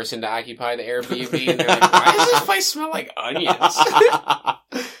next person to occupy the Airbnb, and they're like, why does this place smell like onions?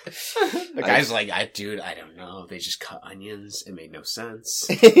 The guy's like, I don't know. They just cut onions. It made no sense.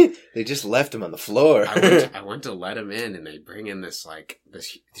 They just left them on the floor. I went to let them in, and they bring in these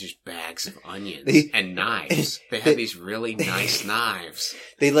bags of onions and knives. They had these really nice knives.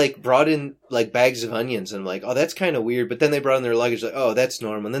 They, like, brought in, like, bags of onions, and I'm like, oh, that's kind of weird. But then they brought in their luggage, like, oh, that's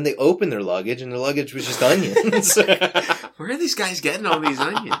normal. And then they opened their luggage, and their luggage was just onions. Where are these guys getting all these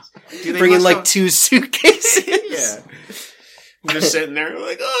onions? Bring in, like, 2 suitcases. Yeah. I'm just sitting there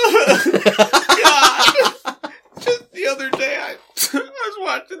like, oh, God. Just the other day, I was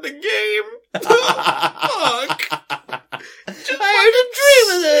watching the game. Fuck. I had a dream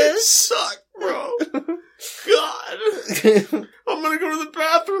of this. Suck, bro. God. I'm gonna go to the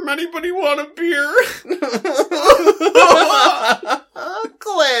bathroom. Anybody want a beer?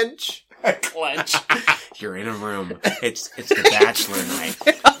 Clench. I clench. You're in a room. It's the bachelor night.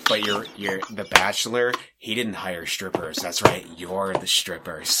 But you're the bachelor. He didn't hire strippers. That's right. You're the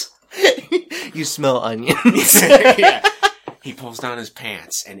strippers. You smell onions. Yeah. He pulls down his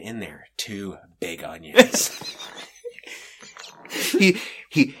pants, and in there, 2 big onions. He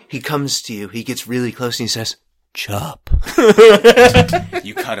comes to you. He gets really close and he says, "Chop."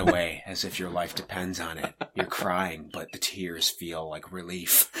 You cut away as if your life depends on it. You're crying, but the tears feel like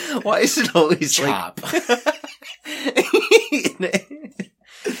relief. Why is it always chop?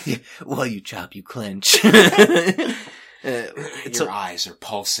 While you chop, you clench. Your eyes are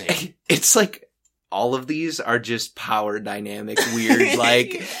pulsing. It's like all of these are just power dynamic, weird,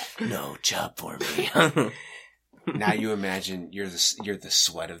 like, no, chop for me. Now you imagine you're the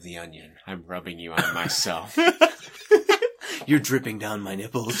sweat of the onion. I'm rubbing you on myself. You're dripping down my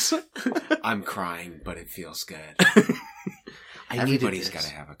nipples. I'm crying, but it feels good. Everybody's got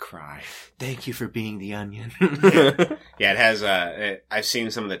to have a cry. Thank you for being the onion. Yeah, it has, I've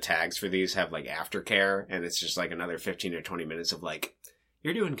seen some of the tags for these have like aftercare, and it's just like another 15 or 20 minutes of like,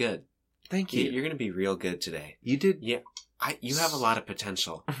 you're doing good. Thank you. You're going to be real good today. You did. Yeah. You have a lot of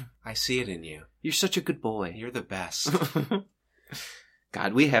potential. I see it in you. You're such a good boy. You're the best.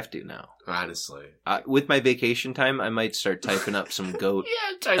 God, we have to now. Honestly. With my vacation time, I might start typing up some goat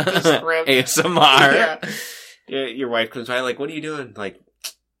Yeah, type the script. ASMR. Yeah, your wife comes by like, what are you doing? Like,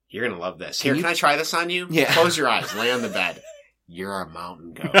 you're going to love this. Can Can I try this on you? Yeah. Close your eyes. Lay on the bed. You're a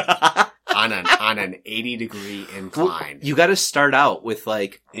mountain goat. on an 80-degree incline. You got to start out with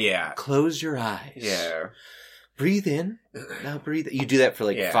like, yeah. Close your eyes. Yeah. Breathe in. Now breathe. You do that for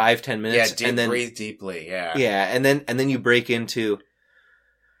like 5-10 minutes. Yeah, and then breathe deeply. Yeah. Yeah, and then you break into,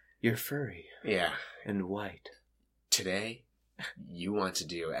 you're furry. Yeah. And white. Today, you want to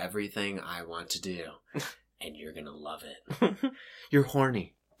do everything I want to do. And you're going to love it. You're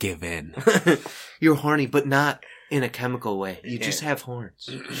horny. Give in. You're horny, but not in a chemical way. You just have horns.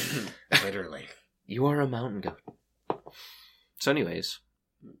 Literally. You are a mountain goat. So anyways.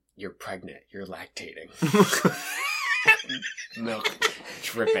 You're pregnant. You're lactating. Milk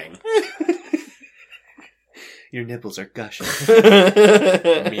dripping. Your nipples are gushing.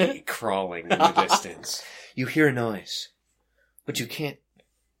 Me crawling in the distance. You hear a noise, but you can't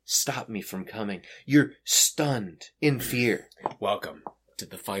stop me from coming. You're stunned in fear. Welcome to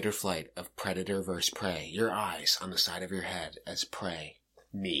the fight or flight of predator versus prey. Your eyes on the side of your head as prey.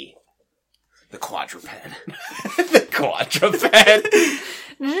 Me. The quadruped. The quadruped.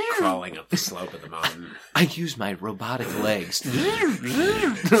 Crawling up the slope of the mountain. I use my robotic legs.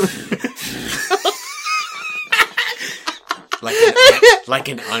 Like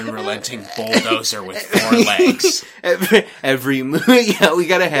an unrelenting bulldozer with 4 legs. Every move, yeah, we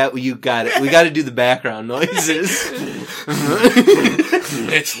gotta have. You got it. We gotta do the background noises.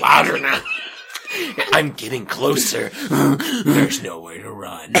 It's louder now. I'm getting closer. There's nowhere to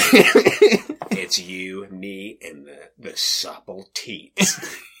run. It's you, me, and the supple teats.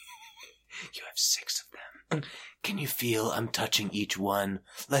 You have 6 of them. Can you feel I'm touching each one?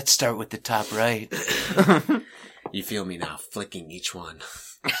 Let's start with the top right. You feel me now, flicking each one.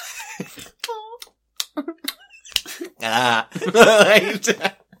 Oh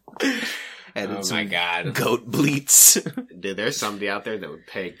my god. Goat bleats. Dude, there's somebody out there that would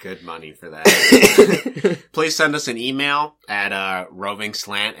pay good money for that. Please send us an email at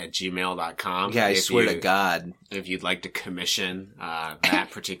rovingslant@gmail.com. Yeah, I swear to God. If you'd like to commission that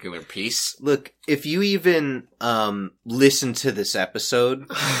particular piece. Look, if you even listen to this episode,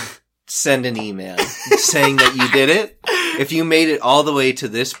 send an email saying that you did it. If you made it all the way to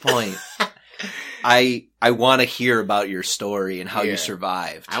this point, I want to hear about your story and how you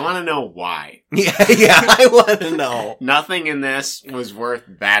survived. I want to know why. Yeah, I want to know. Nothing in this was worth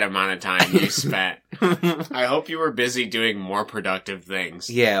that amount of time you spent. I hope you were busy doing more productive things.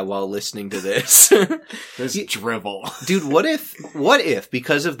 Yeah, while listening to this. This drivel. Dude, what if,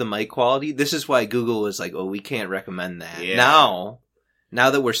 because of the mic quality, this is why Google was like, oh, we can't recommend that. Yeah.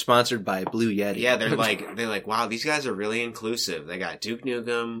 Now that we're sponsored by Blue Yeti. Yeah, they're like, wow, these guys are really inclusive. They got Duke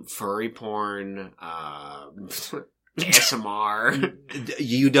Nukem, furry porn, ASMR.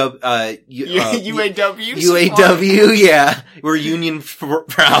 UAW, yeah. We're union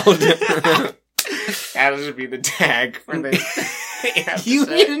proud. That should be the tag for the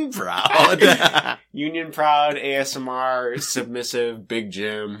Union proud. Union proud, ASMR, submissive, Big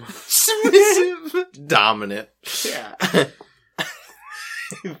Jim. Submissive. Dominant. Yeah.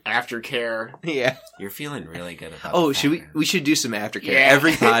 Aftercare. Yeah. You're feeling really good about we should do some aftercare. Yeah.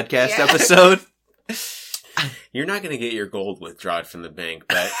 Every podcast episode. You're not going to get your gold withdrawn from the bank,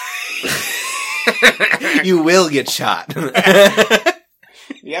 but you will get shot.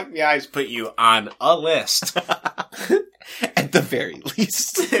 Yep, the eyes put you on a list. At the very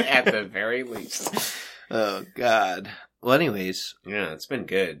least. At the very least. Oh, God. Well, anyways. Yeah, it's been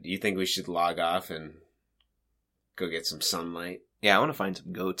good. You think we should log off and go get some sunlight? Yeah, I want to find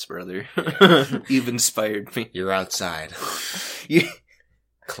some goats, brother. You've inspired me. You're outside.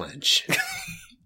 Clench.